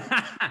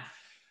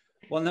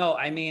 Well, no,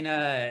 I mean,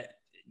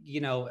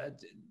 you know,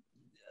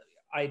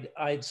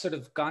 I'd sort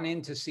of gone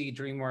in to see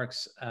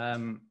DreamWorks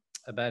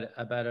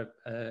about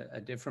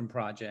a different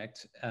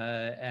project,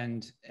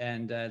 and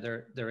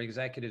their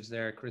executives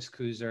there, Chris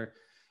Kuzer,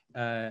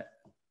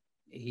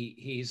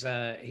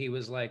 he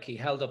was like, he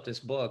held up this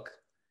book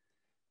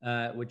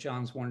with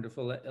John's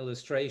wonderful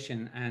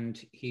illustration,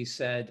 and he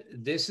said,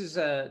 this is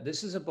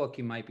a book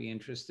you might be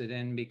interested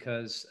in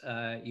because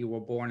you were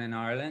born in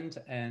Ireland,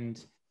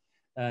 and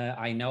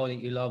I know that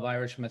you love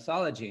Irish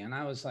mythology. And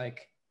I was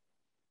like,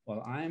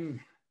 well,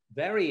 I'm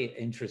very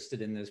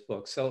interested in this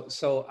book.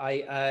 So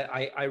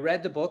I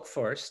read the book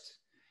first,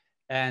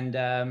 and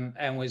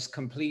was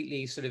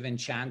completely sort of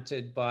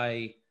enchanted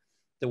by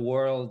the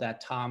world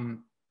that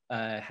Tom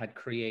had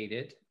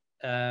created.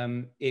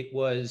 It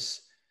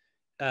was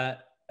a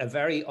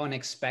very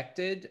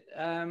unexpected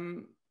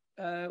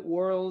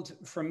world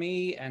for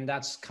me, and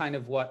that's kind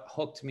of what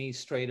hooked me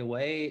straight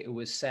away. It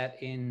was set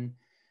in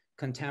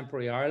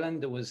contemporary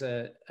Ireland. There was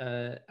a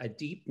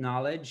deep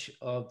knowledge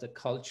of the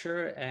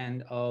culture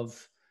and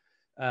of,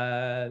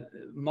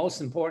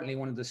 most importantly,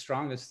 one of the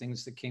strongest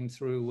things that came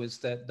through was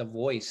the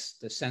voice,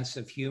 the sense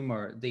of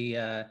humor,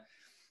 the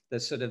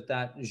sort of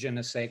that je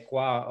ne sais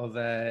quoi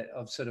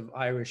of sort of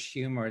Irish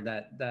humor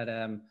that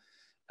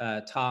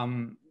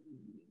Tom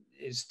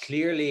is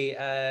clearly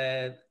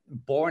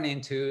born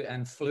into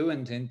and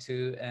fluent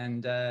into,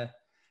 and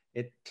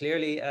it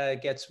clearly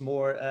gets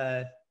more,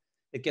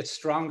 it gets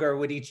stronger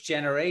with each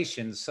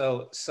generation.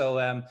 So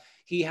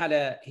he had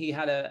a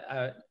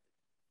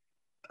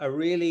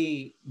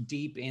really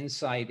deep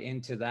insight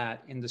into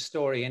that in the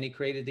story, and he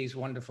created these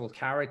wonderful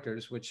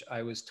characters, which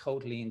I was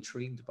totally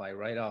intrigued by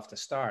right off the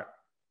start,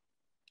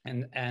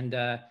 and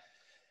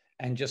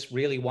just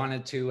really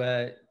wanted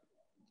to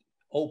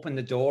open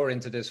the door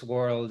into this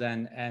world,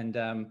 and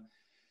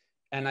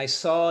I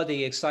saw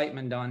the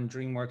excitement on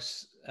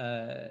DreamWorks,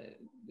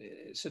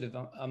 sort of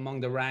among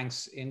the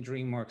ranks in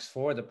DreamWorks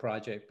for the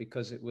project,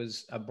 because it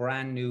was a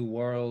brand new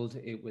world.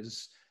 It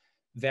was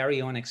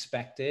very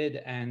unexpected,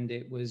 and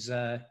it was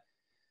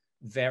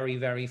very,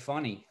 very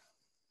funny.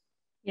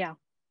 Yeah,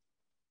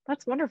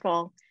 that's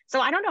wonderful.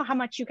 So I don't know how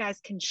much you guys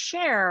can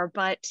share,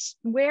 but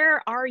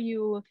where are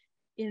you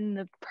in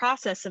the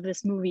process of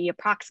this movie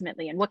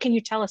approximately? And what can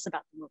you tell us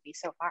about the movie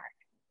so far?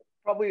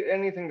 Probably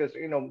anything that's,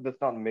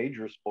 that's not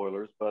major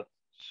spoilers, but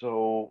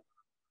so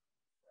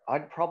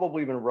I'd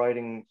probably been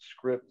writing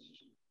scripts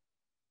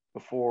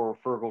before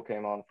Fergal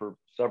came on for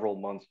several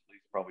months, at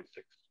least probably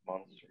 6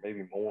 months or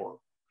maybe more.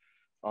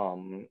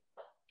 And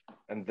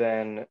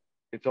then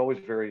it's always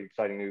very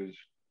exciting news.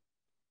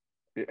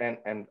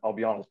 And I'll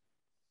be honest,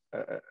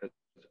 as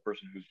a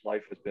person whose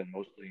life has been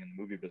mostly in the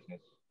movie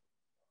business,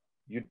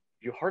 you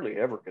hardly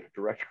ever get a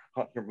director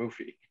on your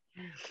movie.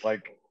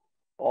 Like,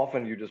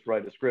 often you just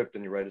write a script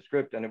and you write a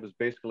script, and it was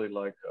basically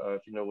like,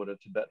 if you know what a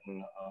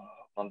Tibetan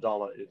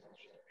mandala is,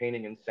 it's just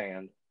painting in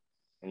sand,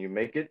 and you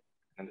make it,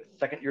 and the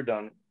second you're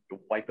done, you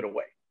wipe it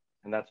away.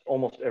 And that's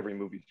almost every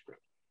movie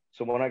script.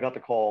 So when I got the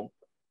call,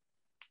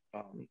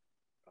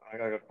 I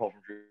got a call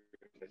from Drew.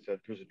 They said,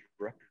 there's a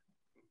director,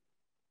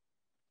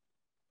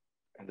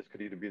 and this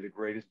could either be the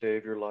greatest day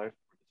of your life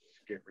or the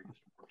scariest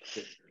worst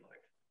day of your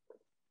life.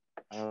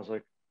 And I was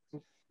like,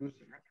 who's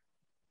the director?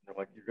 And they're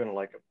like, you're gonna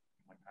like him.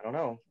 I'm like, I don't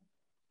know.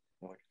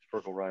 I'm like, it's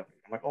Fergal Reilly.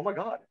 I'm like, oh my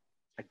God,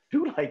 I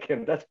do like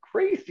him. That's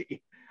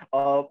crazy.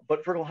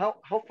 But Fergal,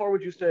 how far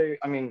would you say,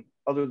 I mean,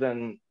 other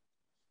than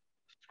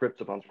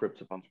scripts upon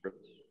scripts upon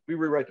scripts, we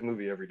rewrite the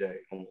movie every day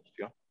almost,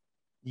 yeah?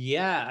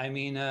 Yeah, I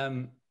mean,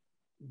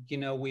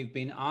 we've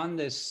been on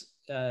this,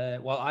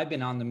 well, I've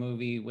been on the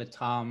movie with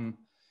Tom,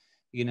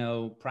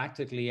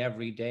 practically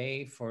every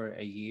day for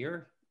a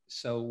year.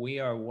 So we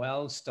are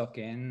well stuck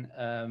in,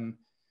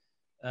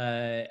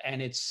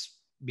 and it's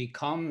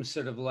become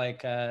sort of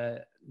like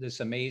this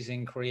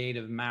amazing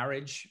creative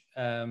marriage.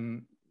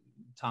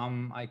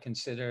 Tom, I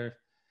consider,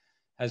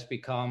 has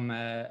become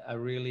a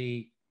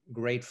really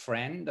great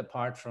friend,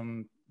 apart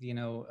from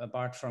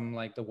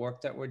like the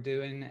work that we're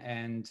doing.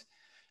 And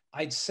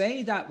I'd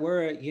say that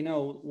we're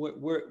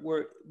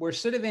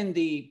sort of in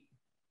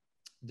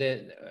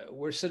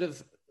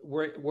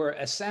we're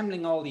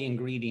assembling all the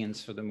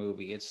ingredients for the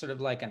movie. It's sort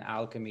of like an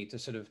alchemy to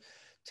sort of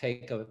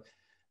take a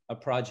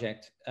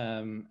project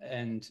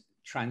and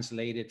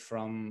translate it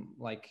from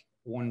like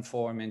one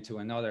form into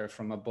another,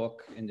 from a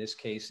book, in this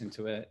case,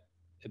 into a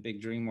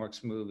big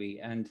DreamWorks movie.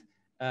 And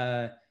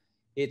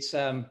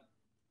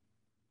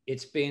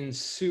it's been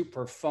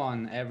super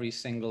fun every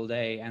single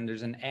day. And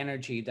there's an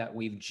energy that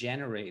we've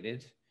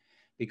generated,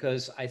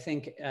 because I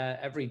think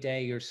every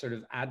day you're sort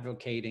of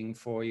advocating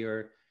for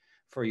your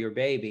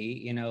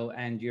baby, I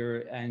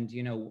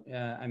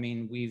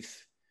mean,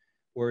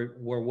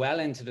 we're well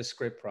into the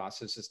script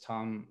process, as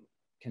Tom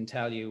can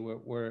tell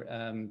you. We're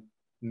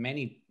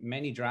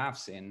many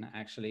drafts in,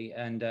 actually,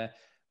 and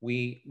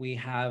we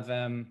have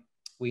a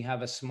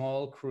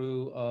small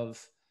crew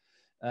of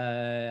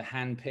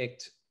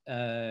handpicked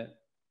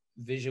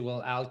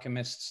visual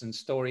alchemists and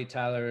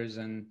storytellers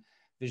and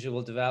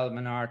visual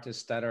development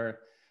artists that are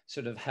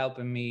sort of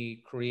helping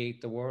me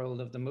create the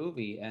world of the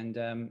movie. And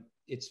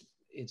it's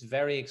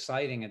very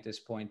exciting at this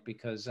point,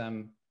 because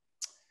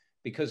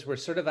we're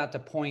sort of at the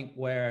point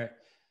where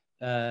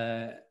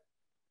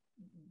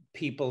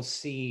people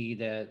see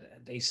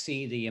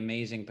the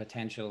amazing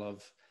potential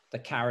of the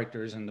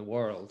characters in the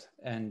world.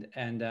 And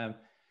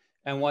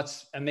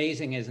what's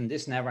amazing is, and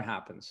this never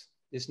happens,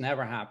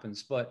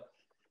 but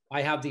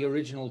I have the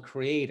original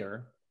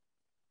creator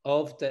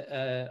of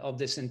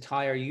this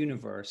entire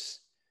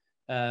universe.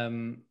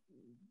 I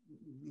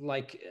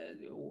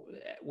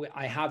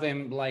have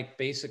him like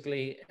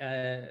basically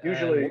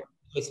usually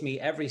with me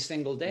every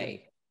single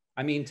day.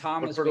 I mean,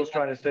 Tom, what Fergal's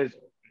trying to say is,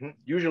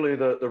 usually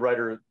the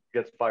writer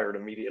gets fired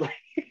immediately.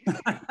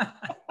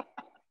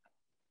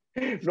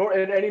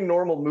 In any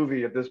normal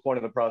movie at this point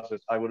in the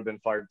process, I would have been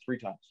fired 3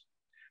 times.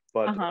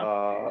 But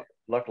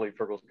luckily,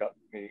 Fergal's got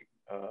me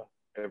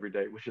every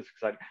day, which is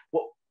exciting.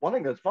 Well, one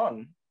thing that's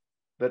fun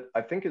that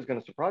I think is going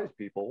to surprise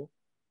people,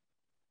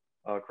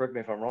 correct me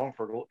if I'm wrong,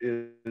 Fergal,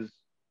 is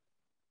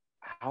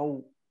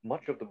how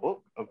much of the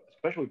book,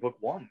 especially book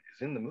 1,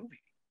 is in the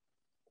movie.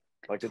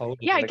 Like,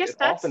 I guess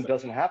it often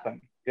doesn't happen.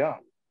 Yeah.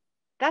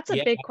 That's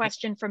a big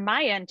question from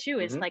my end too,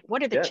 is like,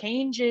 what are the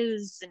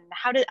changes, and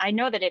I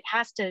know that it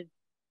has to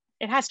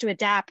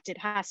adapt, it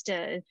has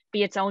to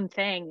be its own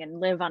thing and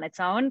live on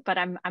its own, but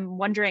I'm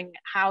wondering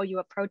how you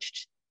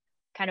approached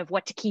kind of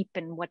what to keep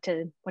and what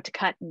to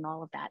cut and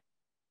all of that.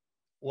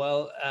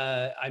 Well,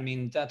 I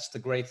mean, that's the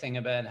great thing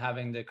about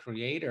having the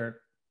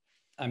creator.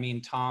 I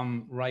mean,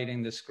 Tom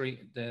writing the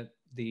screenplay.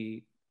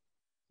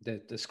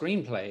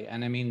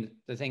 And I mean,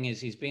 the thing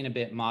is, he's been a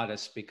bit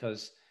modest,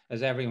 because,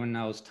 as everyone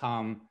knows,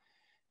 Tom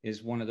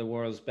is one of the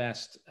world's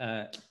best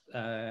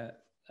comedy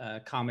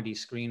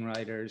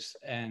screenwriters.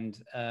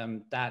 And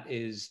that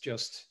is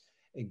just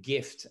a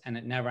gift, and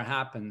it never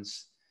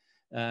happens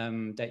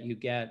that you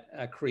get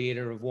a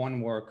creator of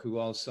one work who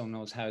also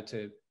knows how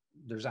to.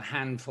 There's a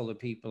handful of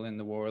people in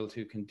the world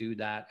who can do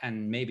that,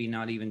 and maybe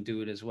not even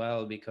do it as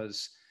well,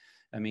 because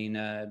I mean,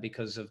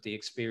 because of the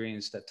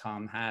experience that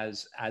Tom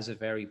has as a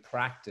very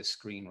practiced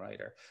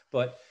screenwriter.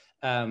 But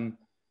I'm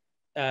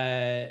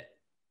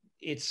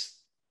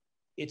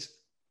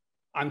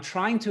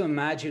trying to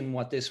imagine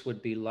what this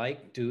would be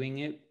like doing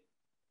it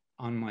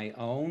on my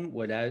own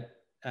without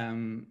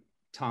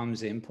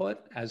Tom's input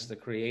as the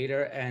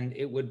creator, and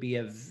it would be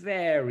a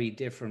very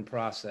different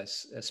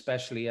process,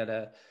 especially at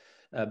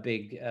a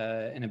big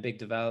in a big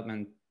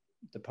development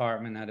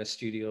department at a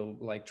studio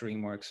like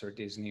DreamWorks or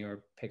Disney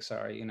or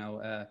Pixar, you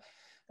know,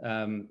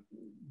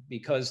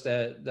 because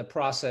the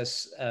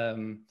process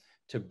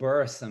to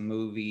birth a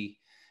movie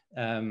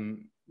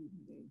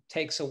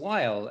takes a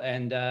while,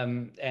 and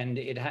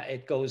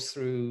it goes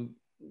through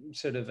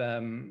sort of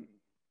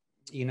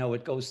you know,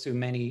 it goes through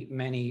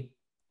many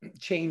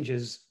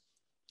changes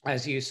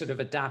as you sort of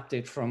adapt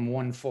it from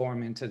one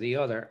form into the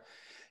other.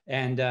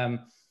 And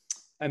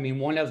I mean,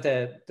 one of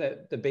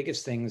the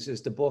biggest things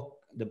is the book.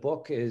 The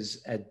book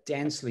is a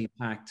densely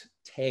packed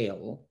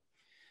tale,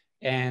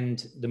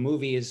 and the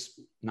movie is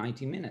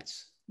 90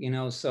 minutes, you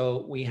know,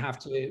 so we have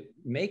to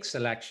make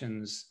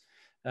selections.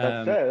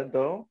 That said,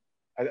 though,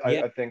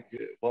 Yeah. I think,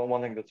 well,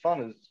 one thing that's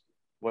fun is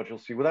what you'll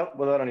see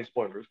without any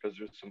spoilers, because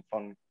there's some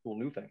fun, cool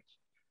new things.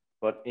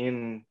 But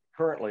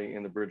currently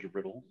in the Bridge of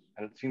Riddles,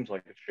 and it seems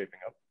like it's shaping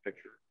up the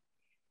picture,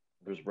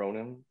 there's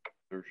Ronan,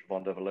 there's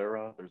Siobhan de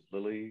Valera, there's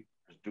Lily,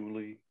 there's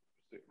Dooley,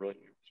 there's the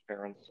relationship with his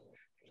parents,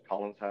 there's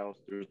Colin's house,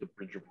 there's the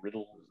Bridge of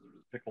Riddles, there's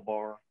the Pickle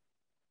Bar.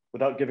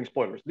 Without giving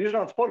spoilers, these are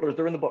not spoilers;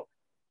 they're in the book.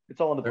 It's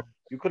all in the book.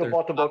 You could have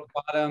bought the book.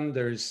 Bottom,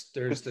 there's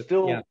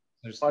still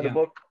buy the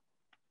book,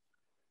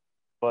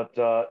 but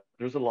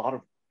there's a lot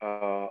of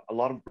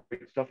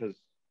great stuff has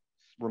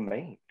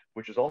remained,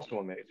 which is also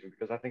amazing,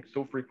 because I think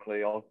so frequently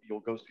you'll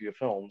go see a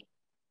film,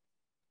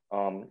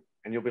 and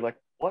you'll be like,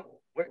 what?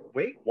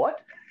 Wait, what?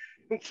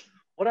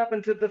 What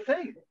happened to the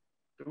thing?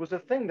 There was a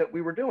thing that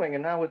we were doing,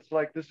 and now it's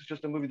like this is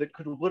just a movie that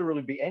could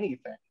literally be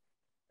anything.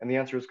 And the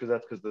answer is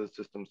because the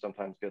system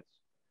sometimes gets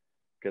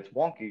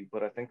wonky.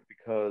 But I think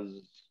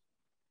because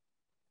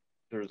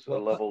there's a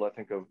level, I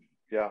think, of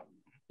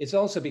It's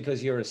also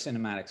because you're a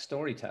cinematic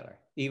storyteller,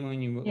 even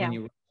when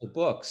you write the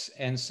books,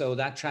 and so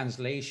that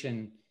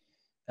translation.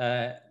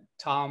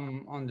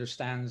 Tom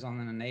understands on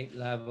an innate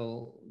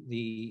level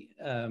the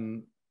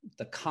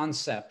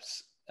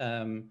concepts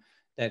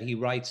that he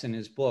writes in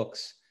his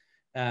books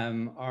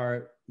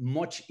are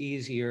much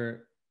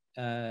easier.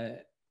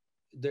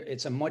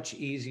 It's a much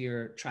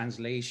easier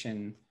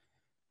translation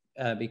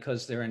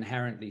because they're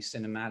inherently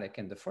cinematic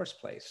in the first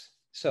place.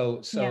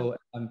 So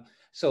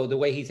the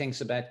way he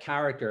thinks about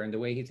character, and the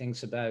way he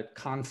thinks about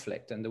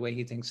conflict, and the way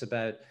he thinks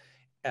about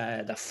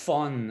the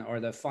fun or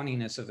the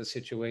funniness of a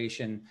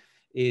situation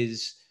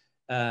is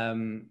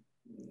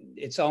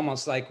it's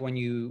almost like when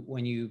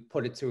you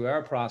put it through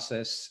our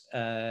process,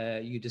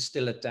 you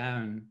distill it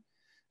down,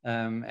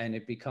 and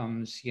it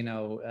becomes, you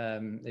know,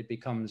 it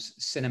becomes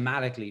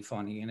cinematically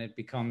funny, and it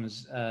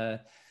becomes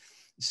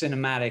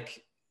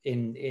cinematic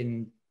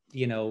in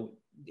you know,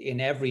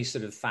 in every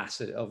sort of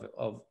facet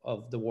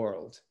of the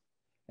world.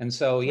 And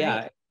so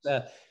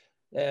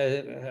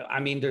I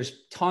mean,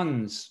 there's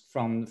tons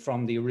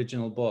from the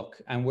original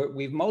book, and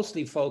we've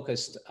mostly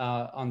focused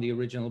on the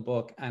original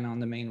book and on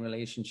the main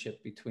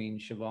relationship between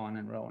Siobhan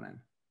and Ronan.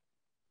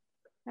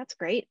 That's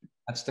great.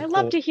 That's the I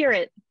love to hear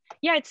it.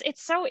 Yeah,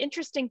 it's so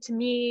interesting to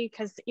me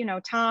because, you know,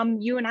 Tom,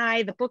 you and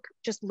I, the book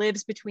just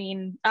lives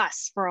between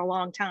us for a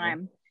long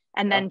time,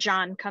 and then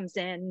John comes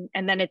in,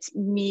 and then it's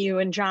me, you,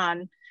 and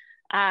John.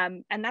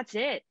 And that's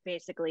it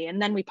basically.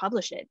 And then we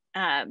publish it.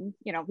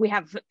 You know, we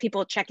have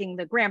people checking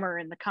the grammar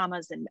and the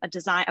commas, and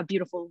a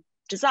beautiful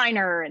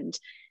designer and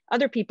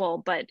other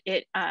people, but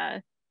it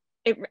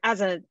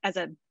as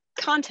a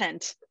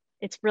content,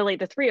 it's really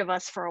the three of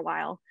us for a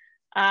while.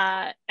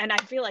 And I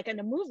feel like in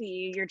a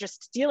movie, you're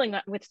just dealing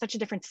with such a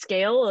different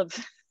scale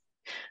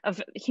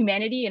of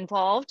humanity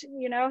involved.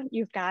 You know,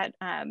 you've got,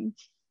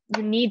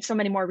 you need so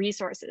many more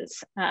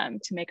resources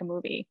to make a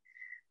movie.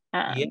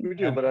 We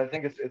do, but I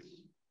think it's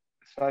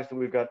nice that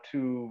we've got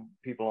two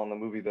people on the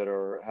movie that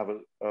have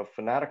a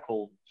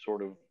fanatical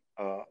sort of,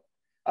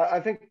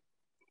 I think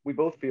we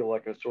both feel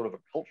like a sort of a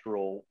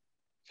cultural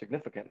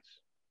significance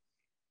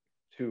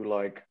to,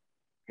 like,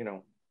 you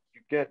know,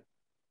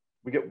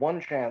 we get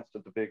one chance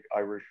at the big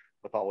Irish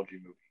mythology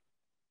movie.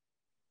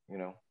 You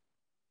know,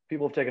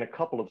 people have taken a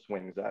couple of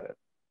swings at it,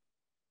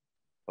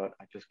 but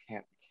we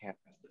can't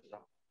mess this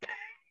up.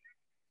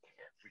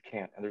 We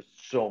can't, and there's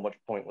so much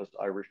pointless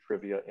Irish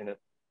trivia in it.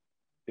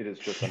 It is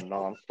just a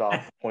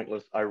nonstop,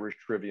 pointless Irish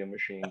trivia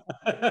machine.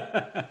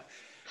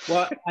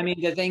 Well, I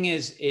mean, the thing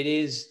is,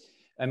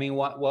 I mean,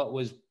 what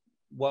was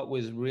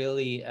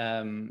really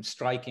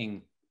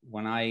striking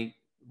when I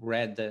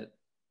read the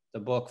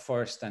book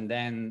first, and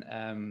then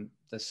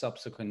the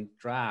subsequent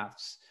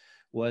drafts,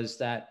 was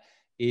that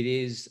it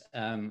is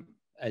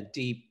a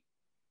deep,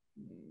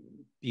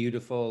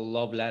 beautiful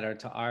love letter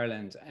to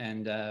Ireland,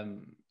 and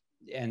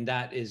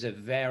that is a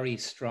very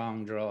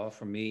strong draw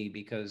for me,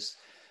 because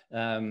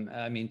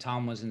I mean,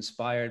 Tom was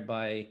inspired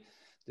by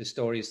the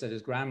stories that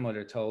his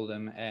grandmother told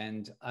him,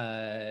 and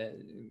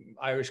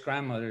Irish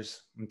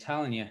grandmothers, I'm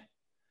telling you,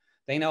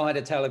 they know how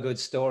to tell a good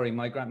story.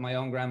 My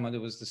own grandmother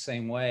was the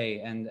same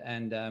way, and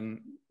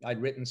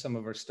I'd written some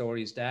of her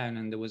stories down,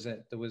 and there was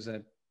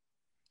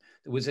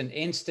an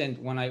instant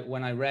when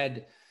I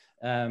read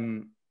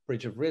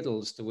Bridge of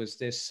Riddles, there was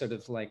this sort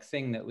of like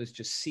thing that was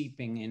just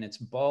seeping in its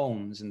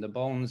bones, in the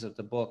bones of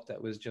the book,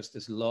 that was just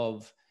this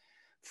love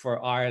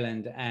for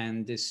Ireland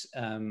and this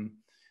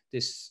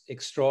this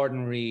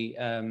extraordinary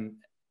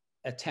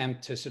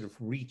attempt to sort of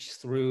reach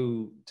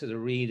through to the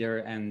reader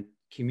and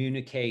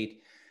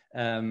communicate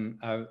an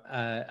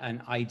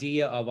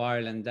idea of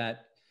Ireland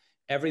that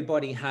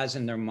everybody has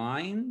in their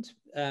mind,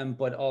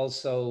 but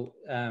also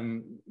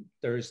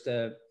there's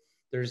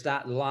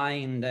that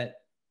line that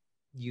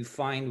you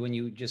find when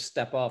you just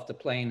step off the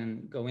plane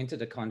and go into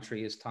the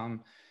country, as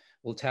Tom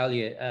will tell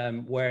you,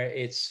 where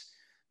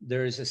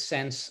there's a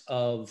sense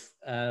that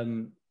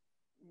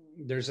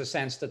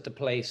the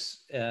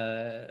place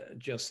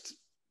just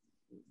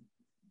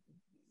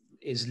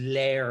is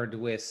layered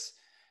with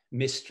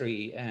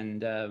mystery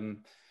and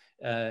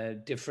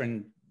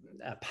different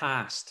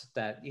past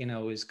that, you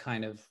know, is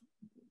kind of,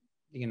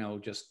 you know,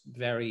 just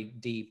very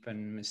deep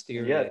and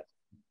mysterious.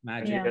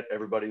 And yet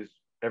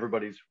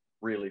everybody's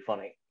really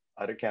funny.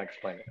 I can't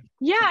explain it.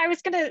 Yeah, I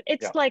was gonna.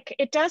 It's like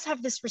it does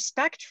have this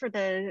respect for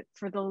the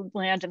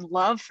land and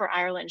love for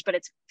Ireland, but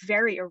it's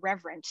very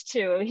irreverent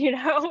too. You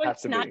know,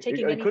 it's not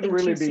taking anything couldn't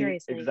really too be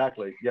seriously.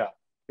 Exactly. Yeah,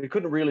 it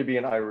couldn't really be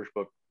an Irish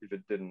book if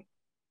it didn't.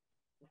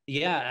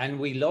 Yeah, and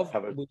we love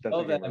have a sense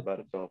of humor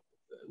about itself.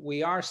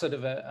 We are sort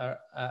of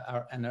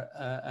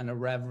an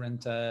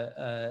irreverent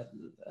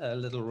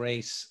little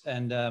race,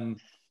 and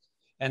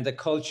the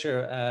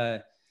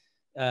culture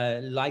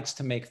likes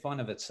to make fun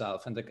of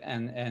itself,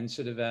 and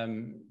sort of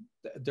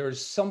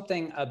there's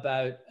something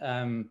about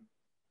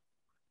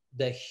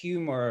the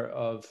humor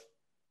of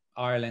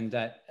Ireland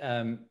that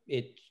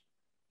it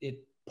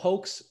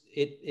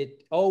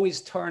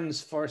always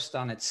turns first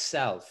on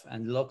itself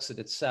and looks at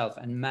itself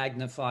and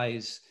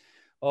magnifies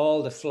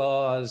all the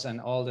flaws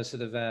and all the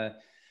sort of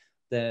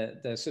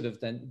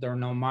their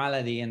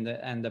normality and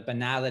the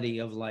banality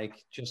of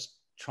like just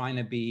trying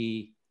to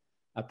be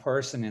a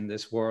person in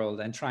this world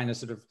and trying to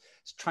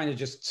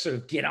just sort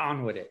of get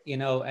on with it, you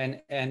know, and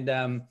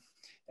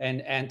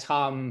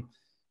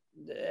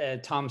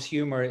Tom's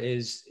humor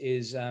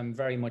is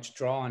very much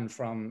drawn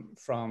from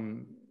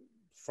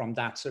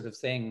that sort of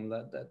thing,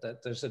 that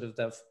there's sort of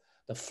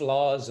the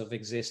flaws of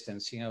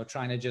existence, you know,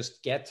 trying to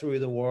just get through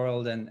the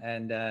world and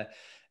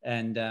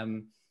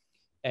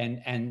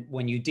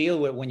when you deal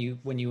with when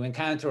you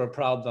encounter a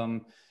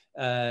problem,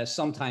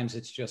 sometimes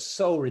it's just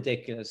so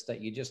ridiculous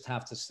that you just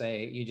have to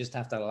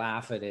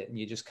laugh at it, and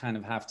you just kind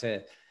of have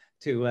to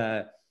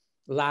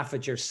laugh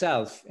at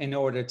yourself in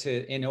order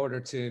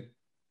to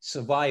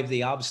survive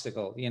the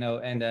obstacle, you know,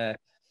 and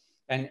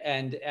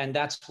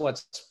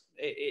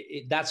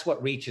that's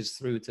what reaches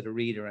through to the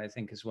reader, I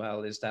think, as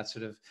well, is that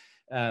sort of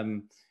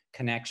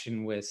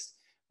connection with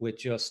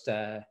just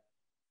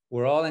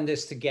we're all in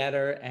this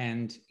together,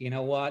 and you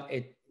know what,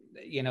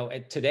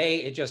 today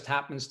it just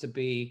happens to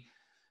be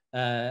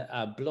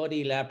a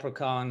bloody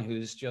leprechaun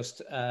who's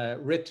just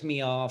ripped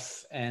me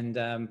off, and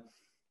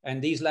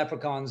these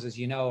leprechauns, as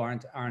you know,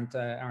 aren't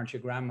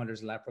your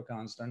grandmother's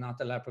leprechauns. They're not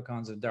the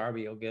leprechauns of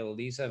Darby O'Gill.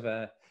 These have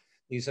a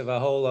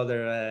whole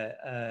other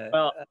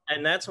well,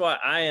 and that's why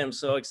I am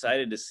so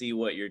excited to see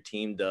what your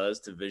team does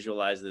to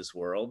visualize this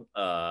world.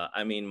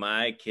 I mean,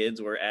 my kids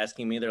were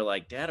asking me, they're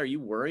like, Dad, are you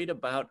worried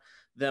about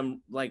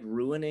them like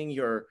ruining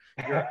your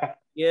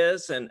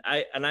yes? And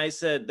I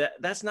said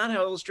that's not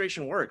how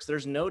illustration works.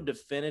 There's no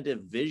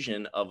definitive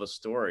vision of a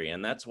story,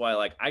 and that's why,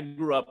 like, I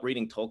grew up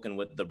reading Tolkien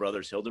with the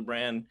brothers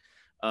Hildebrand,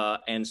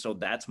 and so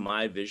that's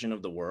my vision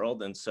of the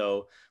world. And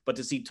so, but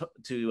to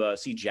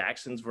see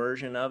Jackson's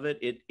version of it,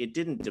 it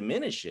didn't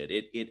diminish it.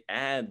 It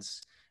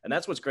adds, and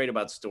that's what's great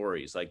about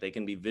stories. Like, they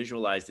can be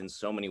visualized in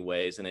so many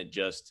ways, and it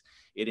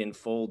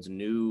enfolds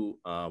new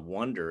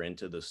wonder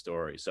into the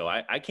story. So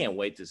I can't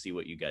wait to see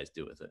what you guys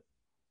do with it.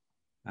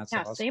 That's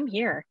awesome. Same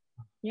here.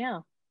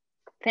 Yeah.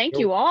 Thank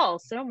you all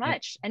so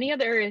much. Any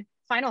other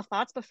final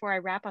thoughts before I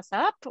wrap us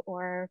up,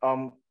 or?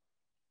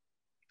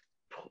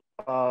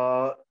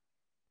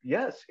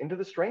 Yes, Into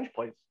the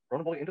Strangeplace.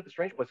 Ronan Boyle, Into the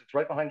Strangeplace. It's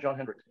right behind John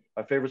Hendrix.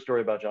 My favorite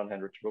story about John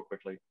Hendrix, real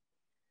quickly,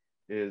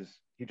 is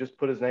he just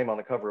put his name on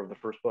the cover of the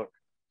first book.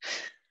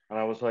 And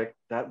I was like,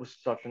 that was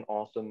such an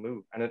awesome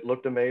move. And it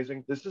looked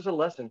amazing. This is a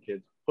lesson,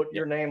 kids. Put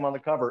your name on the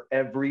cover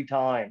every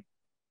time.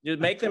 You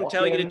make them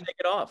tell you to take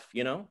it off,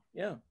 you know?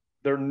 Yeah.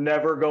 They're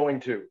never going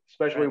to,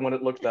 especially when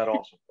it looks that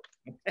awesome.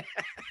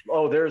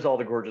 Oh, there's all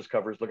the gorgeous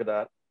covers. Look at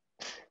that.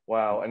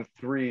 Wow. And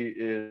 3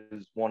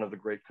 is one of the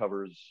great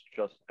covers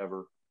just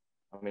ever.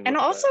 I mean, and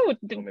also,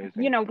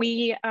 you know,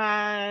 we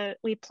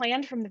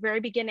planned from the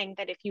very beginning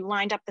that if you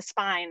lined up the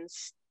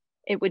spines,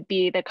 it would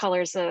be the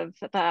colors of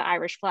the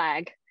Irish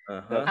flag.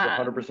 That's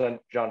 100%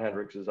 John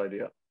Hendrix's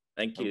idea.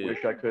 Thank you.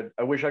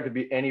 I wish I could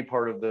be any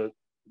part of the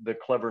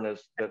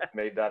cleverness that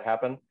made that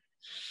happen.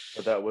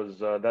 But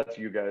that's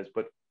you guys.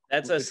 But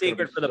that's a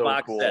secret for the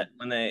box set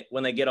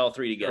when they get all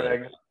 3 together.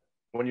 Greg,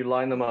 when you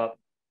line them up.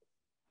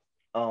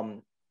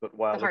 But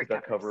wow, look at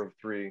that cover of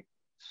 3.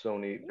 So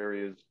neat. There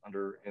he is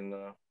in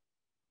the.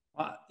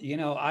 You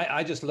know,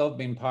 I just love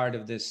being part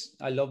of this.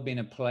 I love being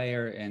a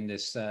player in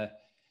this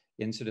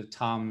in sort of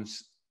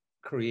Tom's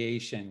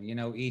creation. You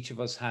know, each of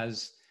us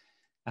has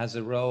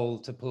a role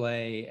to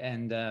play,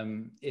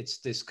 and it's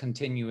this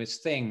continuous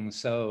thing.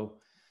 So,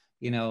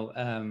 you know,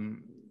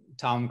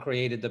 Tom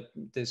created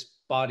this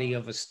body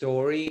of a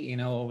story, you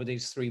know, over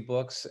these 3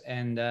 books,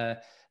 and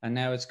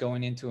now it's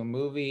going into a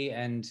movie,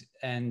 and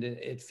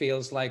it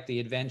feels like the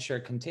adventure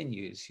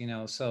continues, you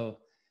know. So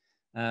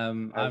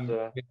I'm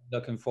really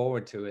looking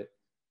forward to it.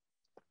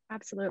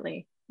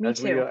 Absolutely. Me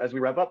too. As we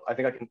wrap up, I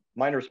think I can,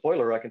 minor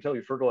spoiler, I can tell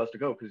you Fergal has to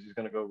go because he's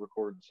going to go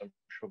record some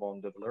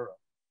Siobhan de Valera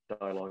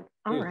dialogue.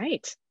 All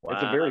right. Wow.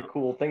 It's a very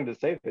cool thing to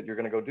say that you're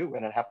going to go do,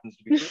 and it happens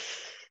to be true.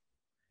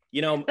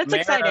 You know, that's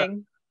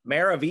exciting.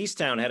 Mayor of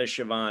Easttown had a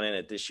Siobhan in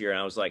it this year, and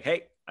I was like,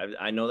 hey,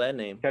 I know that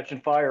name.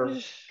 Catching Fire.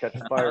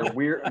 Catching Fire.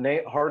 Weird,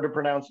 hard to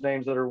pronounce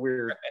names that are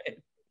weird.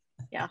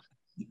 Yeah.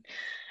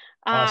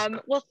 Awesome.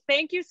 Well,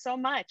 thank you so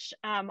much,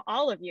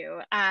 all of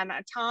you.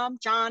 Tom,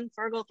 John,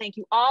 Fergal, thank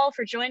you all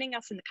for joining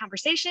us in the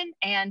conversation.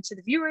 And to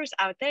the viewers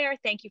out there,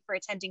 thank you for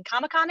attending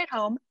Comic-Con at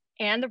Home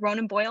and the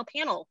Ronan Boyle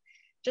panel.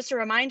 Just a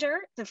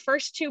reminder, the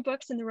first 2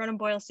 books in the Ronan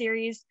Boyle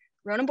series,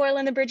 Ronan Boyle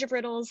and the Bridge of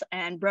Riddles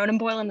and Ronan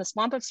Boyle and the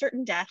Swamp of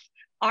Certain Death,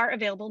 are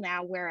available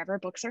now wherever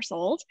books are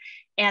sold.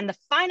 And the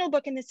final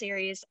book in the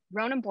series,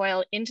 Ronan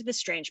Boyle Into the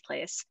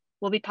Strangeplace,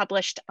 will be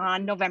published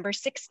on November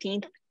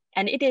 16th.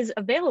 And it is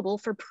available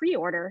for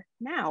pre-order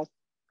now.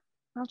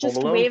 I'll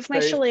just wave my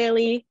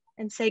shillelagh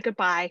and say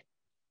goodbye.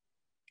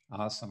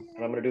 Awesome.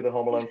 And I'm going to do the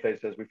Home Alone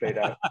face as we fade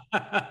out.